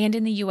 and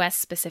in the U.S.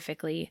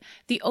 specifically,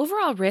 the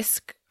overall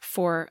risk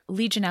for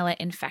Legionella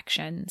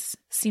infections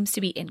seems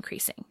to be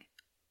increasing.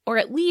 Or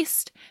at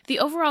least the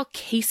overall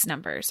case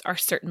numbers are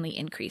certainly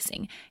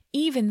increasing,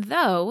 even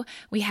though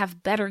we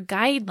have better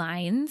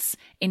guidelines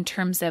in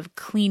terms of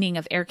cleaning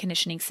of air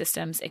conditioning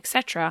systems,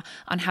 etc.,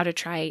 on how to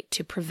try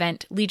to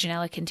prevent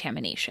Legionella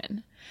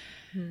contamination.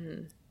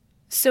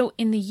 So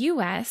in the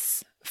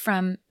U.S.,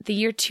 from the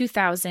year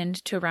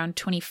 2000 to around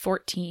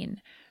 2014,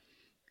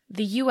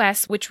 the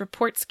U.S., which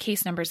reports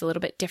case numbers a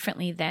little bit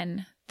differently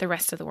than the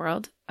rest of the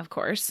world, of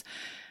course,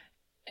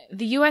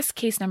 the U.S.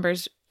 case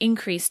numbers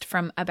increased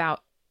from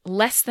about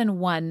less than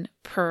 1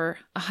 per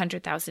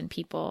 100,000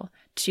 people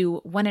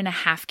to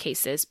 1.5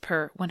 cases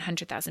per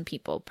 100,000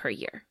 people per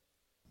year.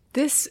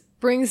 This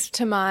brings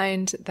to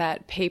mind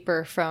that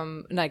paper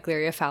from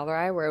Naegleria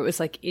fowleri where it was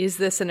like, is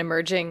this an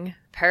emerging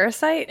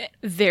parasite?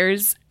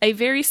 There's a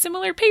very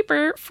similar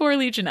paper for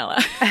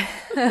Legionella.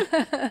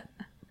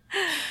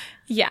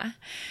 Yeah.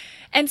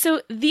 And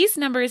so these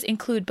numbers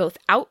include both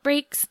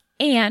outbreaks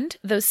and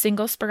those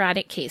single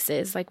sporadic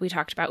cases like we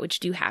talked about, which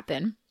do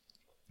happen.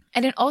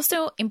 And it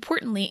also,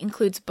 importantly,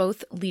 includes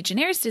both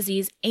Legionnaire's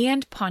disease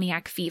and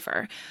Pontiac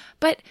fever.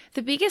 But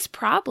the biggest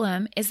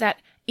problem is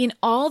that in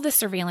all the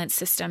surveillance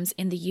systems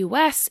in the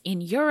US, in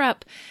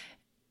Europe,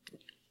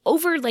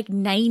 over like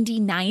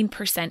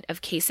 99% of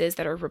cases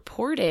that are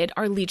reported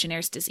are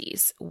Legionnaire's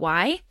disease.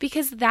 Why?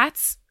 Because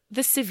that's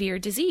the severe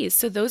disease.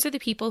 So those are the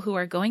people who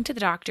are going to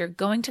the doctor,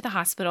 going to the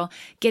hospital,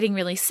 getting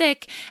really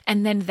sick,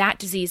 and then that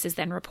disease is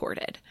then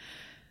reported.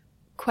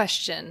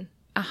 Question.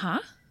 Uh-huh.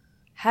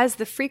 Has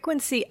the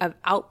frequency of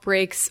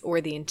outbreaks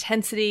or the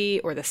intensity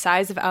or the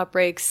size of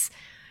outbreaks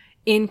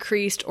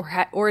increased,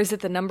 or is it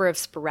the number of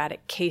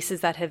sporadic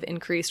cases that have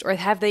increased, or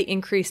have they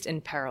increased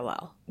in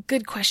parallel?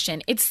 Good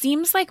question. It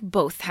seems like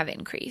both have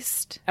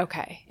increased.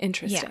 Okay,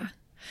 interesting. Yeah.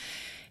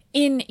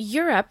 In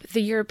Europe,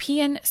 the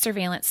European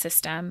surveillance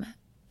system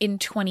in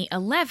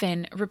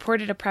 2011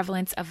 reported a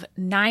prevalence of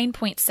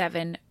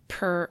 9.7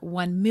 per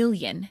 1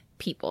 million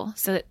people.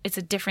 So it's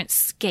a different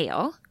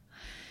scale.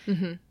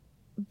 Mm-hmm.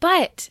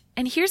 But,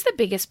 and here's the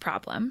biggest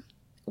problem,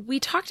 we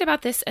talked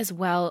about this as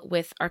well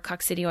with our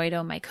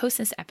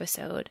coccidioidomycosis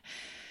episode.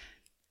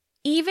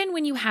 Even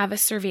when you have a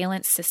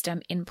surveillance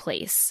system in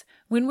place,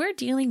 when we're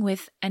dealing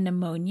with a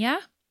pneumonia,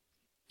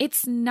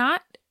 it's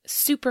not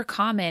super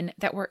common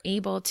that we're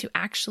able to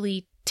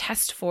actually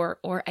test for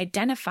or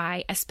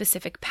identify a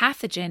specific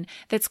pathogen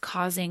that's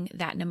causing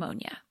that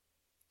pneumonia.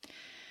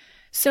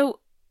 So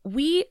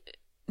we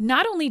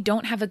not only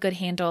don't have a good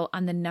handle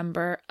on the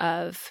number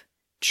of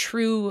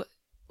true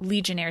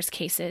Legionnaire's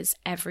cases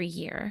every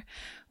year,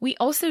 we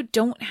also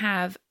don't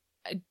have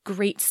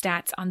great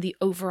stats on the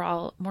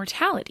overall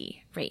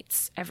mortality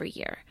rates every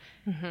year,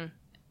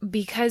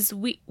 because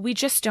we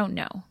just don't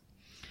know.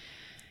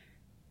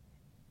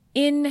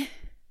 In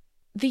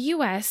the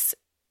US,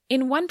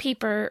 in one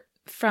paper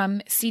from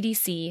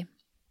CDC,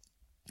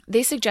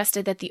 they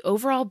suggested that the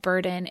overall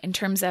burden in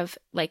terms of,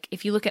 like,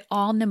 if you look at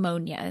all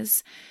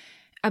pneumonias,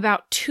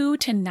 about 2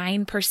 to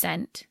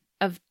 9%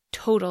 of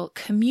total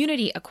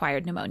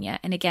community-acquired pneumonia.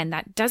 And again,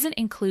 that doesn't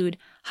include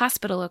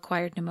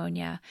hospital-acquired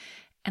pneumonia.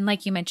 And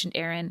like you mentioned,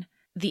 Erin,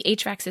 the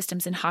HVAC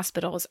systems in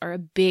hospitals are a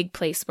big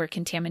place where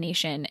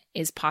contamination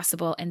is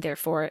possible, and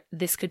therefore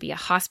this could be a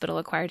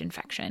hospital-acquired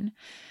infection.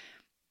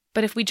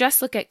 But if we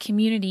just look at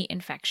community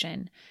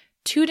infection,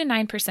 2 to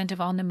 9%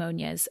 of all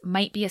pneumonias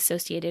might be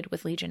associated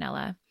with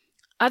Legionella.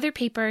 Other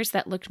papers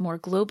that looked more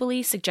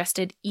globally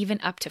suggested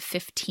even up to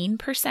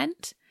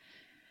 15%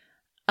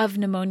 of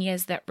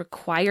pneumonias that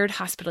required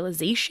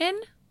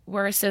hospitalization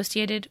were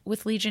associated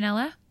with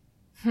Legionella.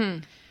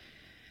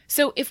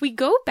 So if we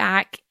go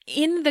back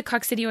in the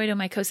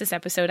coccidioidomycosis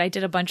episode, I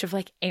did a bunch of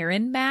like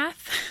errand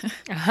math,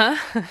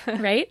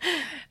 right?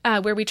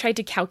 Where we tried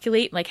to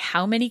calculate like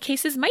how many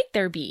cases might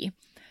there be.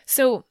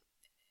 So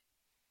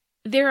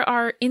there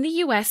are, in the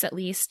US at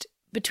least,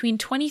 between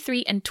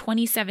 23 and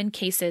 27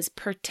 cases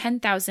per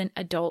 10,000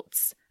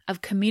 adults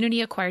of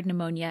community-acquired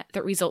pneumonia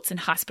that results in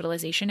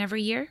hospitalization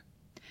every year.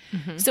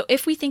 Mm-hmm. So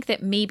if we think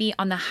that maybe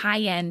on the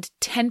high end,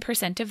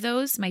 10% of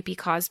those might be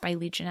caused by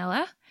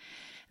Legionella,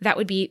 that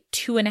would be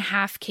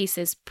 2.5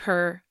 cases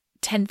per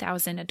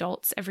 10,000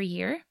 adults every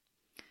year,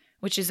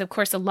 which is, of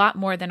course, a lot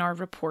more than are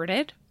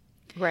reported.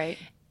 Right.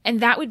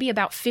 And that would be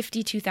about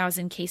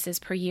 52,000 cases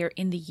per year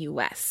in the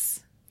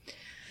U.S.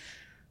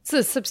 It's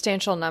a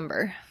substantial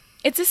number.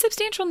 It's a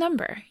substantial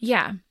number,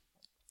 yeah.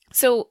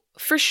 So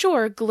for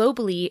sure,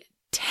 globally,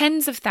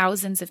 tens of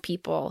thousands of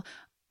people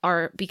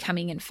are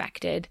becoming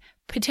infected,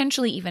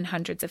 potentially even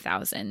hundreds of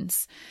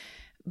thousands,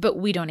 but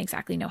we don't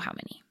exactly know how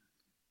many.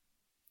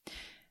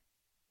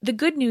 The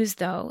good news,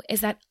 though,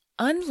 is that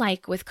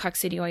unlike with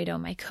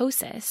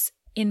coccidioidomycosis,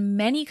 in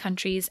many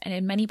countries and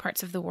in many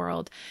parts of the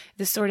world,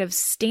 the sort of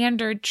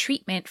standard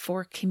treatment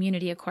for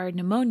community-acquired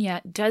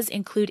pneumonia does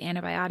include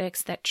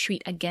antibiotics that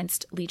treat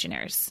against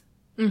Legionnaires'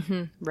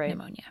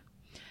 pneumonia.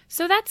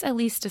 So that's at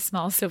least a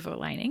small silver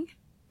lining.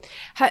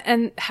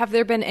 And have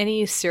there been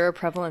any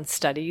seroprevalence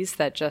studies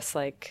that just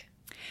like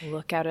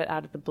look at it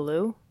out of the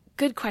blue?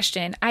 Good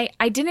question.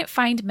 I didn't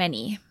find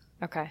many.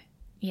 Okay.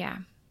 Yeah.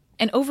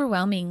 And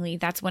overwhelmingly,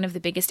 that's one of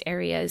the biggest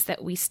areas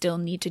that we still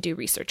need to do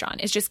research on,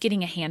 is just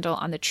getting a handle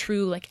on the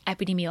true like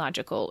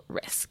epidemiological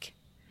risk.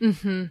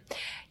 Mm-hmm.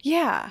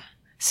 Yeah.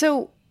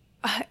 So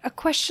a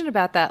question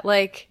about that,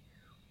 like,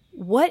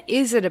 what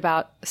is it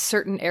about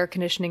certain air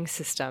conditioning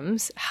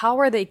systems? How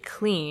are they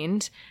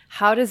cleaned?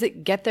 How does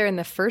it get there in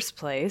the first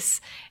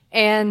place?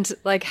 And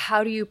like,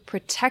 how do you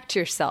protect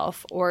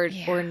yourself or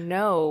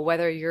know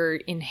whether you're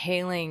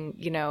inhaling,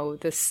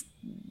 this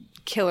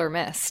killer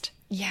mist?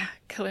 Yeah,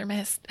 killer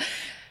mist.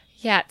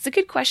 Yeah, it's a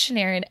good question,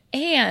 Erin.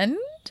 And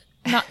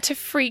not to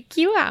freak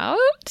you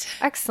out.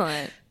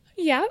 Excellent.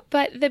 Yeah,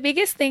 but the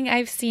biggest thing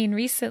I've seen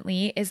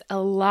recently is a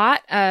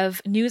lot of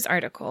news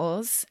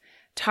articles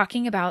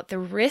talking about the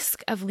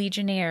risk of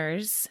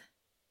Legionnaires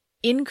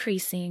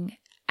increasing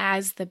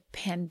as the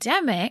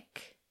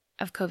pandemic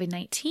of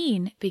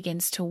COVID-19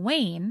 begins to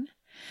wane,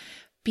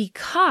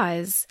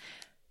 because,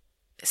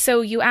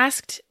 so you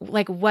asked,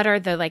 like,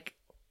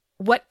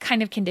 what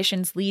kind of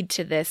conditions lead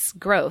to this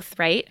growth,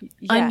 right?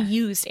 Yeah.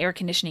 Unused air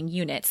conditioning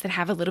units that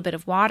have a little bit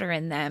of water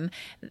in them,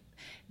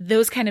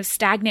 those kind of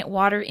stagnant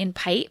water in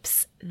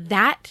pipes,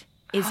 that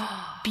is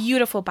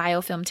beautiful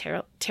biofilm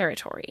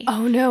territory.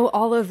 Oh no,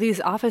 all of these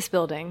office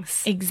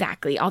buildings.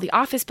 Exactly. All the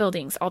office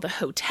buildings, all the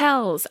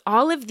hotels,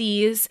 all of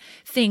these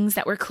things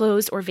that were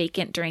closed or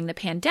vacant during the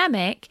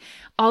pandemic,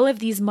 all of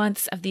these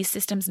months of these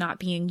systems not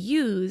being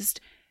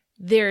used,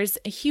 there's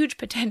a huge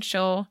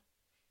potential,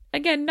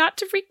 again, not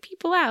to freak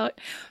people out,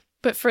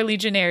 but for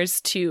Legionnaires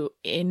to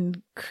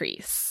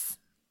increase.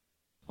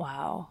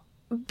 Wow.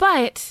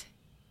 But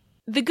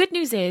the good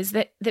news is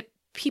that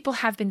people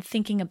have been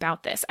thinking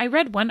about this. I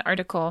read one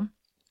article.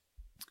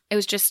 It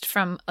was just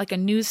from like a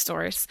news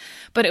source,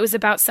 but it was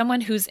about someone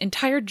whose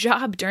entire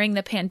job during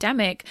the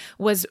pandemic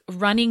was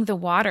running the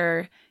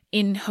water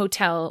in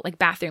hotel like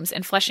bathrooms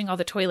and flushing all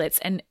the toilets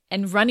and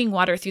running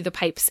water through the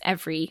pipes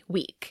every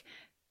week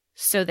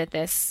so that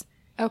this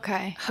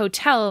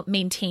hotel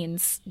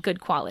maintains good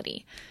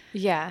quality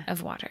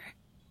of water.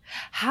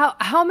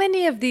 How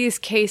many of these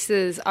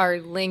cases are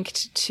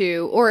linked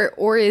to,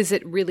 or is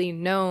it really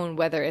known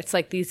whether it's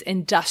like these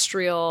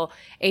industrial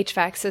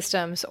HVAC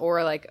systems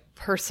or like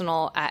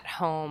personal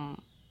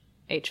at-home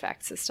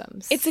HVAC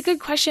systems? It's a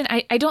good question.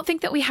 I don't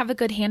think that we have a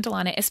good handle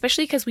on it,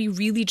 especially because we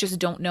really just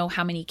don't know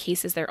how many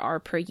cases there are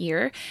per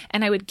year.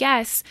 And I would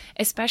guess,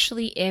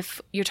 especially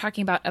if you're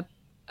talking about a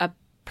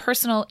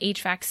personal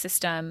HVAC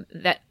system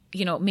that,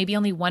 maybe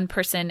only one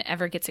person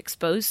ever gets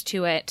exposed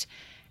to it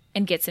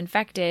and gets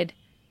infected,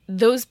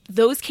 those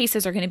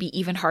cases are going to be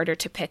even harder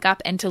to pick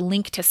up and to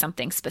link to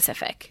something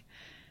specific.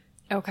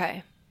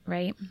 Okay.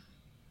 Right?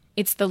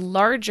 It's the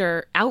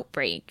larger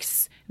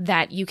outbreaks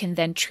that you can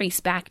then trace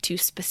back to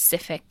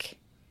specific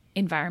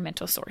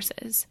environmental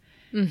sources.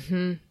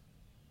 Mm-hmm.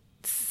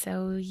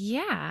 So,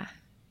 yeah,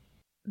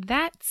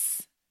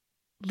 that's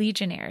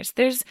Legionnaires.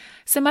 There's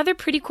some other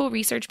pretty cool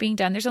research being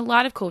done. There's a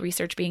lot of cool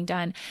research being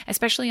done,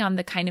 especially on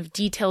the kind of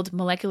detailed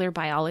molecular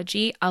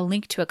biology. I'll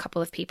link to a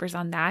couple of papers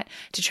on that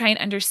to try and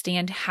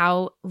understand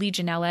how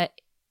Legionella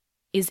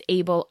is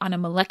able on a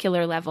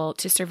molecular level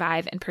to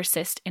survive and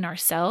persist in our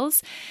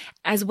cells,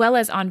 as well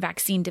as on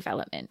vaccine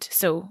development.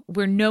 So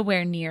we're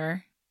nowhere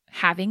near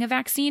having a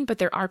vaccine, but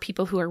there are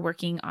people who are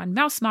working on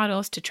mouse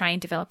models to try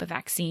and develop a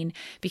vaccine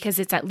because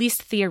it's at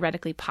least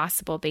theoretically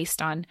possible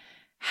based on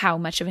how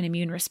much of an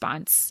immune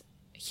response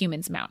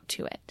humans mount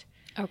to it.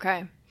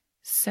 Okay.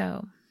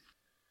 So,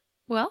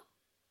 well,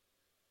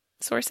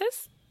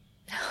 sources?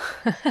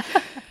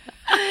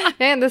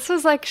 Man, this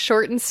was like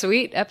short and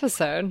sweet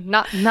episode.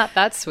 Not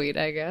that sweet,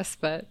 I guess,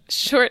 but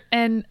short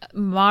and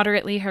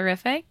moderately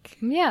horrific.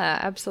 Yeah,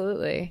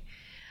 absolutely.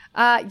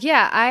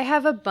 Yeah, I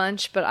have a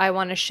bunch, but I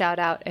want to shout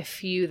out a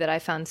few that I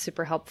found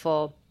super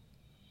helpful.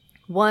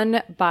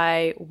 One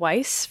by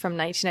Weiss from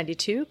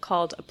 1992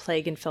 called A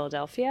Plague in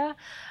Philadelphia.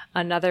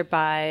 Another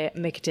by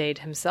McDade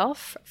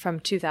himself from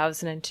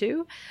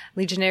 2002,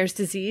 Legionnaires'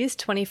 Disease,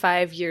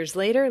 25 Years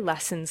Later,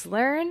 Lessons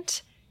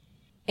Learned.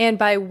 And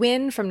by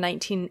Wynne from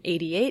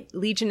 1988,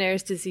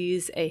 Legionnaires'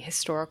 Disease, A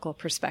Historical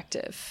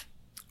Perspective.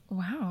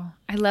 Wow.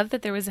 I love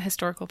that there was a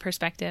historical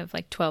perspective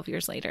like 12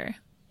 years later.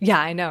 Yeah,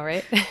 I know,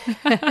 right?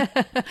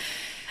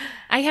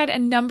 I had a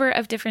number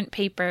of different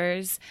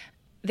papers.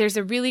 There's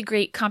a really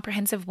great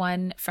comprehensive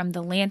one from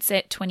The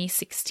Lancet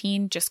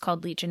 2016, just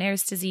called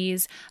Legionnaires'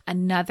 Disease.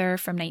 Another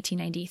from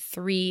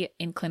 1993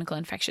 in Clinical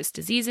Infectious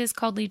Diseases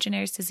called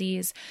Legionnaires'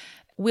 Disease.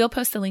 We'll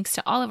post the links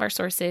to all of our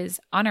sources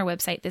on our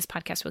website,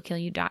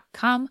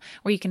 thispodcastwillkillyou.com,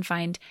 where you can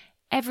find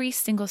every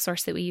single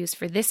source that we used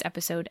for this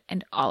episode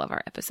and all of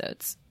our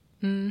episodes.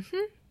 Mm-hmm.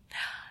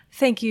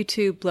 Thank you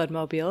to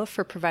Bloodmobile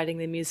for providing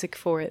the music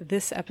for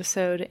this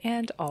episode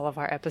and all of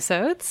our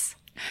episodes.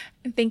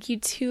 Thank you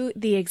to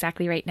the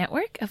Exactly Right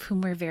Network, of whom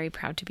we're very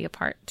proud to be a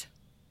part.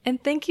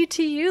 And thank you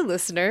to you,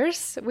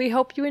 listeners. We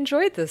hope you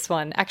enjoyed this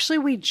one. Actually,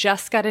 we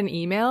just got an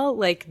email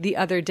like the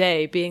other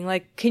day being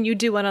like, can you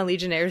do one on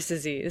Legionnaires'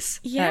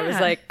 Disease? Yeah. And I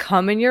was like,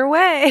 coming your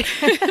way.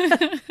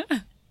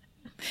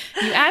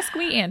 You ask,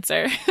 we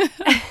answer.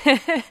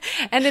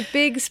 And a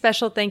big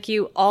special thank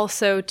you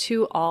also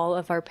to all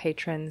of our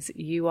patrons.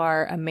 You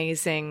are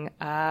amazing.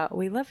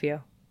 We love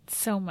you.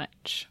 So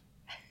much.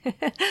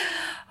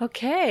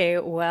 Okay,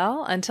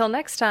 well, until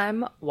next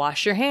time,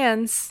 wash your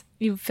hands.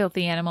 You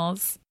filthy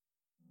animals.